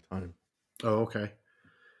him all the time. Oh, okay.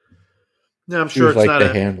 No, I'm She sure was it's like not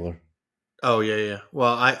the handler. Oh yeah.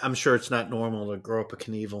 Well, I'm sure it's not normal to grow up a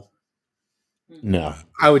Knievel. No,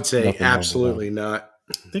 I would say absolutely not.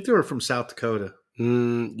 I think they were from South Dakota.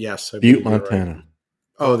 Yes, Butte, Montana. Right.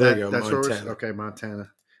 Oh, there you go. That's Montana. Okay, Montana.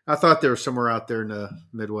 I thought they were somewhere out there in the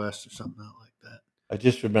Midwest or something out like that. I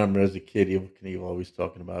just remember as a kid, Knievel always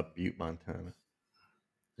talking about Butte, Montana.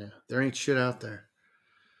 Yeah, there ain't shit out there.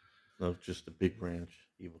 No, just a big ranch,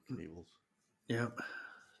 Evil Knievels. Yeah,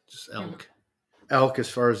 just elk. Elk as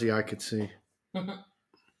far as the eye could see.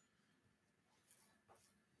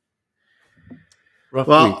 Rough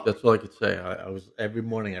week. That's all I could say. I was every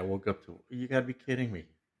morning. I woke up to. You got to be kidding me.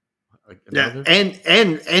 Yeah, and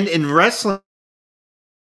in wrestling,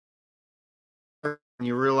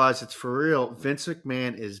 you realize it's for real. Vince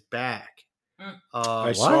McMahon is back.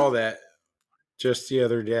 I saw that just the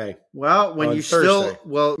other day. Well, when you still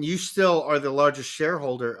are the largest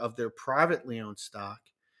shareholder of their privately owned stock,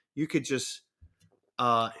 you could just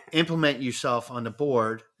implement yourself on the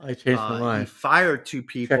board. I changed my mind. He fired 2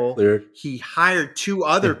 people. He hired 2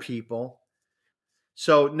 other people.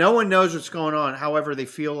 So no one knows what's going on. However, they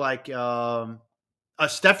feel like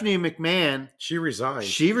Stephanie McMahon. She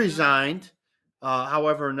resigned.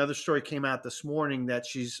 However, another story came out this morning that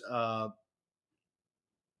she's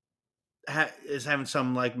is having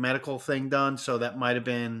some like medical thing done. So that might have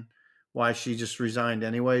been why she just resigned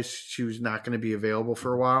anyways. She was not going to be available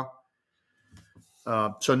for a while.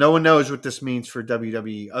 So no one knows what this means for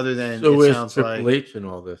WWE other than it sounds like Triple H and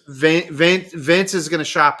all this. Vince is going to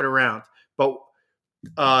shop it around. But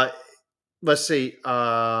let's see.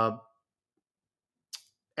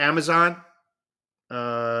 Amazon.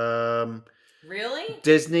 Really?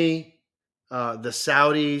 Disney. The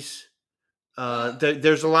Saudis.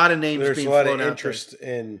 There's a lot of names. There's being a lot of flown out interest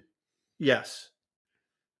in. Yes.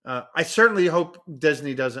 I certainly hope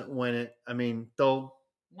Disney doesn't win it. I mean, they'll.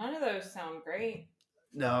 None of those sound great.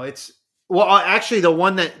 No, it's actually the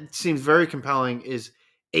one that seems very compelling is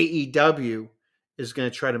AEW is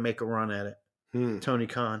going to try to make a run at it. Tony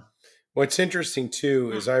Khan. What's interesting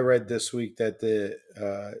too is I read this week that the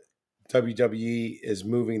WWE is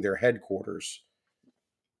moving their headquarters.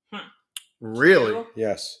 Really?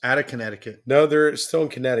 Yes. Out of Connecticut. No, they're still in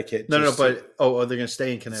Connecticut. No, just but they're going to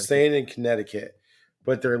stay in Connecticut. staying in Connecticut,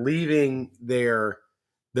 but they're leaving the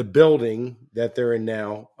building that they're in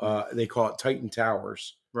now. They call it Titan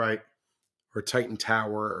Towers, Right. or Titan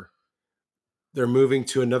Tower. They're moving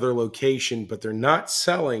to another location, but they're not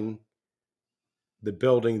selling the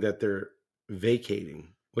building that they're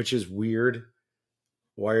vacating, which is weird.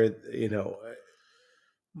 Why are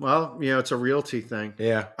Well, it's a realty thing.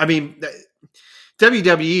 Yeah. I mean,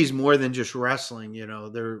 WWE is more than just wrestling.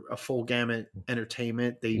 They're a full gamut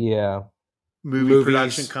entertainment. They movie Movies,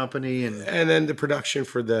 production company, and then the production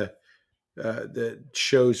for the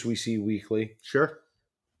shows we see weekly. Sure.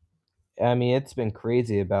 I mean, it's been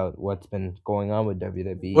crazy about what's been going on with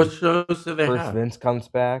WWE. What shows do they First have? Vince comes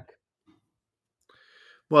back.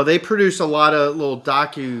 Well, they produce a lot of little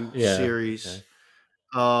docu-series.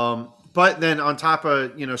 Okay. But then on top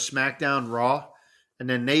of, SmackDown, Raw, and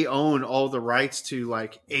then they own all the rights to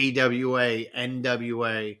like AWA,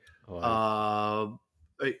 NWA,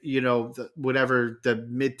 whatever, the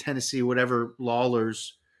Mid Tennessee, whatever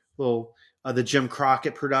Lawlers, the Jim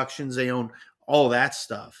Crockett Productions, they own all that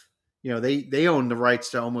stuff. They own the rights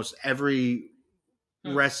to almost every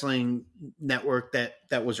wrestling network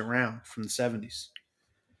that was around from the 70s.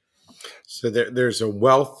 So there's a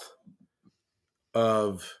wealth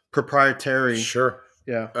of proprietary,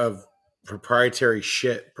 of proprietary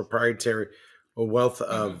shit, a wealth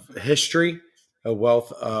of history, a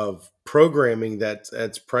wealth of programming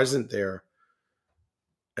that's present there,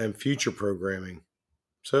 and future programming.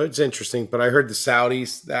 So it's interesting. But I heard the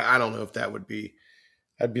Saudis. I don't know if that would be.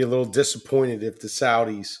 I'd be a little disappointed if the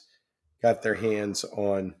Saudis got their hands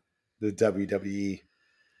on the WWE.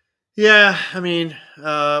 Yeah, I mean,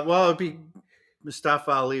 it'd be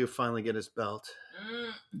Mustafa Ali will finally get his belt.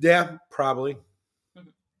 Yeah, probably.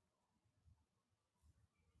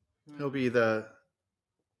 He'll be the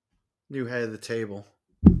new head of the table.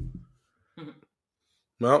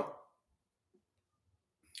 Well,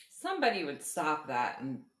 somebody would stop that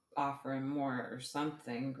and offer him more or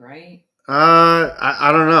something, right? I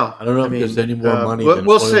don't know. I don't know if there's any more money than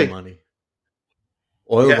we'll oil see. money.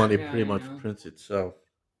 Oil money pretty much prints itself.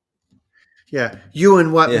 Yeah, you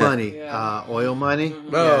and what money? Oil money.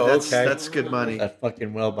 Oh, okay, that's good money. That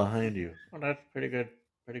fucking well behind you. Well, that's pretty good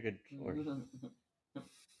source.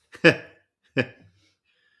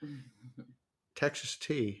 Texas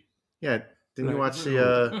tea. Yeah, didn't you watch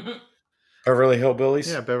the Beverly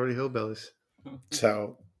Hillbillies? Yeah, Beverly Hillbillies.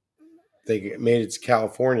 So they made it to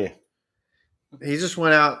California. He just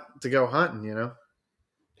went out to go hunting,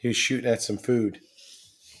 He was shooting at some food.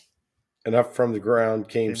 And up from the ground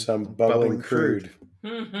came some bubbling crude.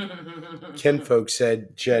 Kinfolk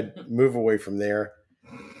said, Jed, move away from there.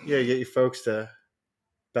 Yeah, get your folks to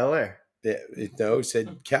Bel Air. No, he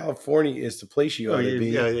said, California is the place you ought to be.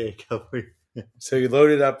 Yeah, California. So he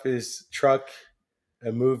loaded up his truck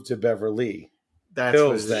and moved to Beverly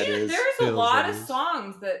Hills, that is. There's a lot of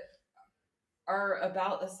songs that are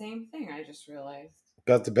about the same thing, I just realized.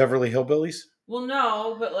 About the Beverly Hillbillies? Well,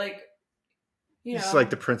 no, but it's like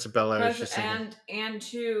the Prince of Bel Air. And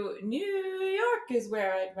to New York is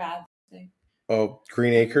where I'd rather sing. Oh,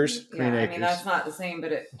 Green Acres? Yeah, I mean, that's not the same,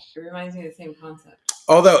 but it reminds me of the same concept.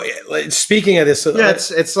 Although, speaking of this...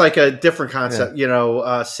 it's like a different concept,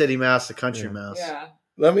 City Mouse, the Country Mouse. Yeah.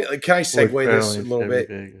 Can I segue this a little bit?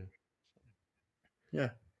 Yeah.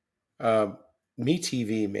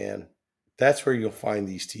 MeTV, man. That's where you'll find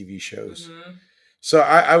these TV shows. Mm-hmm. So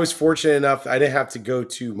I was fortunate enough, I didn't have to go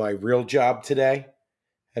to my real job today.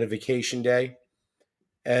 Had a vacation day.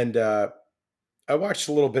 And I watched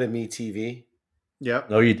a little bit of MeTV. Yep.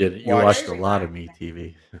 No, you didn't. You watched a lot of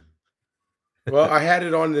MeTV. Well, I had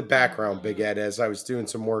it on in the background, Big Ed, as I was doing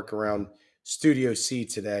some work around Studio C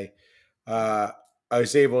today. I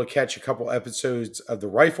was able to catch a couple episodes of The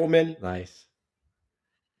Rifleman. Nice.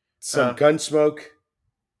 Some Gunsmoke.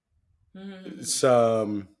 Mm-hmm.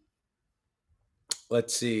 Some...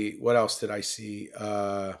 Let's see. What else did I see?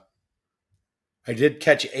 I did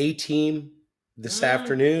catch A-Team this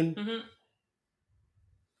afternoon. Mm-hmm.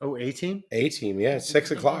 Oh, A-Team? A-Team, yeah.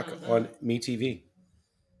 6 o'clock on MeTV.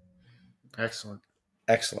 Excellent.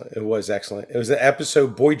 It was excellent. It was an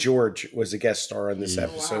episode. Boy George was a guest star on this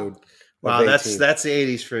episode. Wow, that's the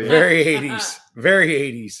 80s for you. Very 80s. Very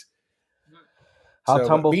 80s. I'll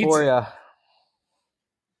tumble for you.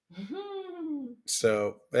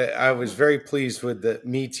 So I was very pleased with the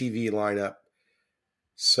MeTV lineup.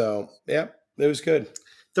 So, yeah, it was good.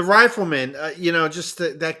 The Rifleman, just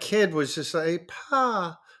that kid was just like,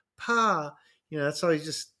 Pa, Pa. That's always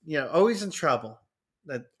just always in trouble.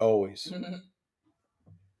 That Always.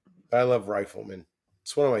 I love Rifleman.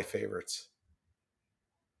 It's one of my favorites.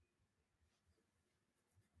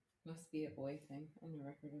 Must be a boy thing. I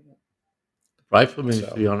never heard of it. Rifleman used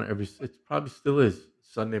So- to be on every. It probably still is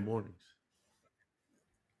Sunday mornings.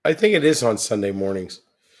 I think it is on Sunday mornings.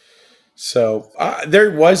 So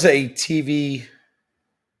there was a TV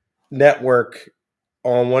network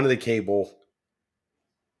on one of the cable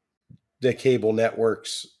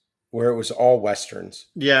networks where it was all westerns.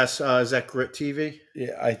 yes, is that Grit TV?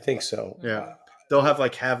 Yeah, I think so. Yeah. They'll have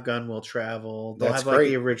like Have Gun Will Travel. They'll That's have like great.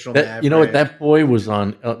 the original You know what? Maverick. That boy was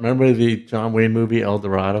on. Remember the John Wayne movie El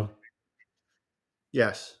Dorado?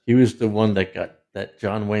 Yes. He was the one that got that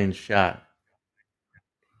John Wayne shot.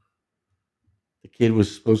 The kid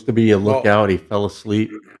was supposed to be a lookout. He fell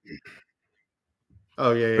asleep.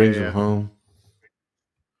 Oh yeah, Brings yeah. him home.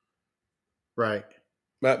 Right.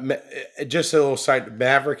 Just a little side.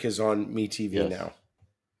 Maverick is on MeTV Yes. now,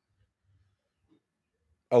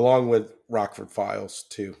 along with Rockford Files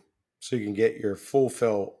too, so you can get your full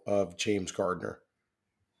fill of James Gardner.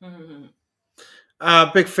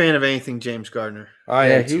 Big fan of anything James Gardner.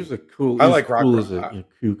 He was a cool. I He was like cool Rockford. as a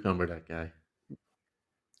cucumber. That guy.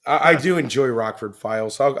 I do enjoy Rockford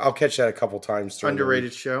Files. I'll catch that a couple times. During the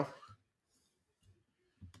Underrated week. show.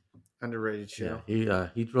 Underrated show. Yeah,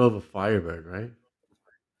 he drove a Firebird, right?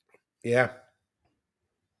 Yeah,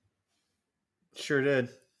 Sure did.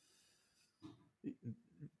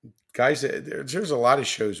 guys, there's a lot of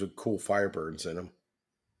shows with cool Firebirds in them.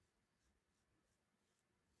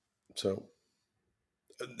 So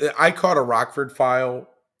I caught a Rockford File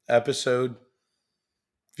episode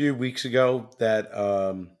a few weeks ago that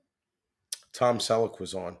Tom Selleck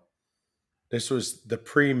was on. This was the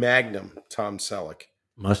pre-Magnum Tom Selleck.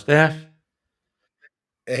 Mustache.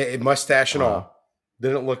 A mustache and Wow. all.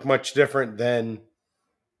 Didn't look much different than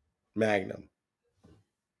Magnum.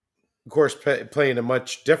 Of course, playing a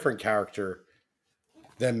much different character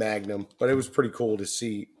than Magnum, but it was pretty cool to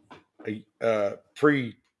see a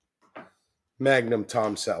pre-Magnum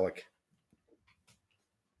Tom Selleck.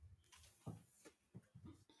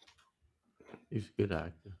 He's a good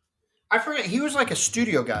actor. I forget. He was like a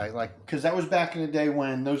studio guy, like because that was back in the day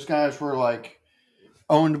when those guys were like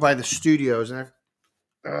owned by the studios. And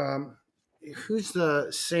who's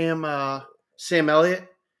the Sam Elliott?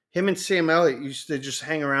 Him and Sam Elliott used to just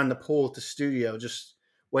hang around the pool at the studio, just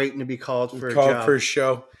waiting to be called for a job. For a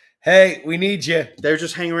show. Hey, we need you. They were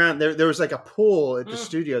just hanging around. There was like a pool at the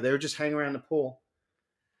studio. They were just hanging around the pool,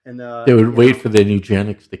 and They would wait for the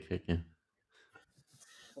Nugenix to kick in.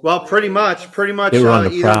 Well, pretty much. They were on the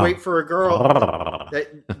Either prowl. wait for a girl.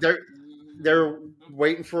 They're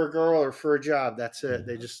waiting for a girl or for a job. That's it.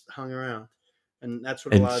 They just hung around, and that's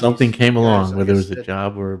what. A And lot of something these came guys, along, I whether it guess, was a did.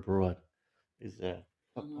 job or abroad. Is that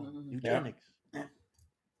Nugenix?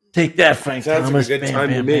 Take that, Frank Sounds like a Thomas. good Bam, time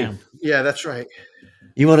to bam, me. bam. Yeah, that's right.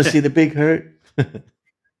 You want to see the big hurt?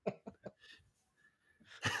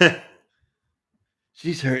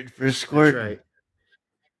 She's hurting for a squirt. That's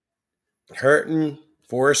right. Hurting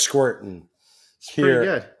for a squirtin'. pretty Here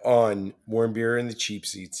good. on Warm Beer in the Cheap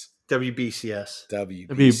Seats. WBCS.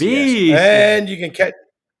 WBCS. And you can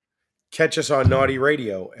catch us on Naughty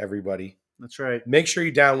Radio, everybody. That's right. Make sure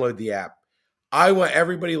you download the app. I want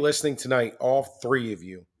everybody listening tonight, all three of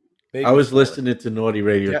you. maybe I was four. listening to Naughty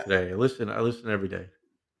Radio Yeah. today. I listen every day.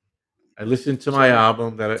 I listen to my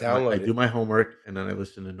album that I Download do it. my homework, and then I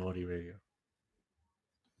listen to Naughty Radio.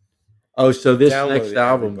 Oh, so this Download next it,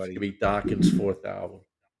 album is everybody. going to be Dawkins' fourth album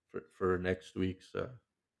for next week's.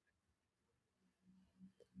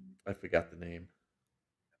 I forgot the name.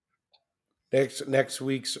 Next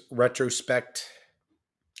week's retrospect.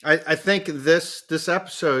 I think this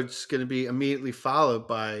episode's going to be immediately followed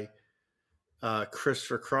by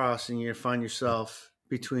Christopher Cross, and you're going to find yourself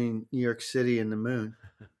between New York City and the moon.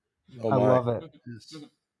 Oh I my. love it. Yes.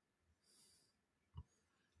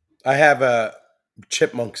 I have a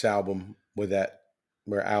Chipmunks album with that,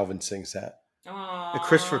 where Alvin sings that. The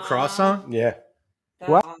Christopher Cross song? Yeah. That's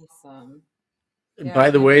What? awesome. And Yeah,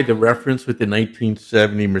 by the I way, know. the reference with the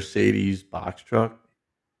 1970 Mercedes box truck.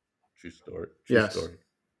 True story. True Yes. story.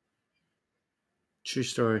 True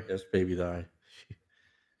story. Yes, baby die.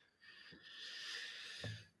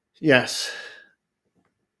 Yes.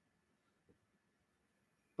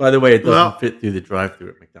 By the way, it doesn't Well- fit through the drive-through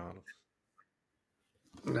at McDonald's.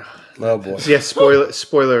 Oh boy. Yeah,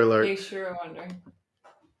 spoiler In alert. case you were wondering.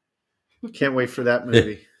 Can't wait for that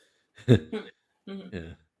movie.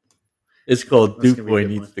 Yeah. It's called That's Duke gonna be a Boy good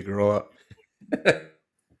Needs one. to Grow Up.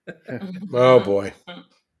 Oh boy.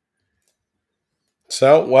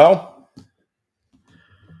 So, well,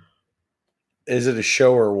 Is it a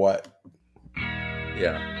show or what?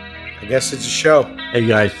 Yeah. I guess it's a show. Hey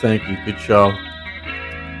guys, thank you. Good show.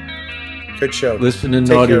 Good show. Listen to Take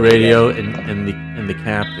Naughty care, Radio and the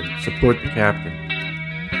captain. Support the captain.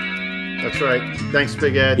 That's right. Thanks,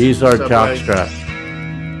 Big Ed. He's our Subway. jockstrap.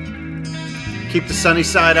 Keep the sunny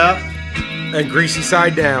side up. And greasy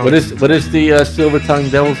side down. What is the silver tongue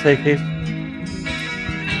devil say, Case?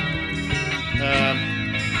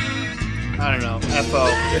 I don't know. FO.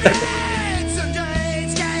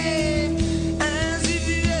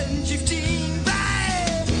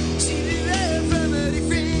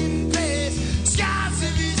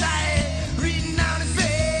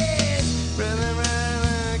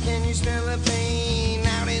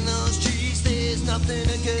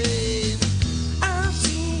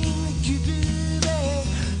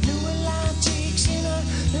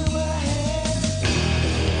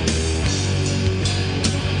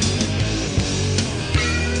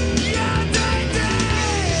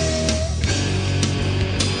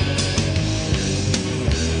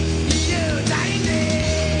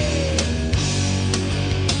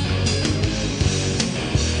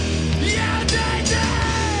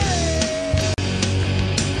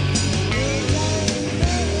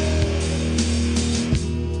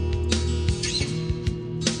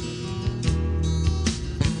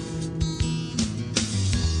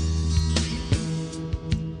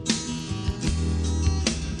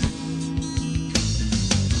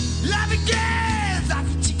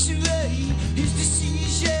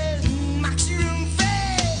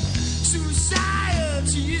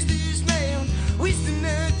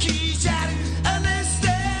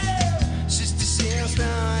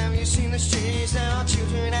 Now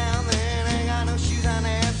children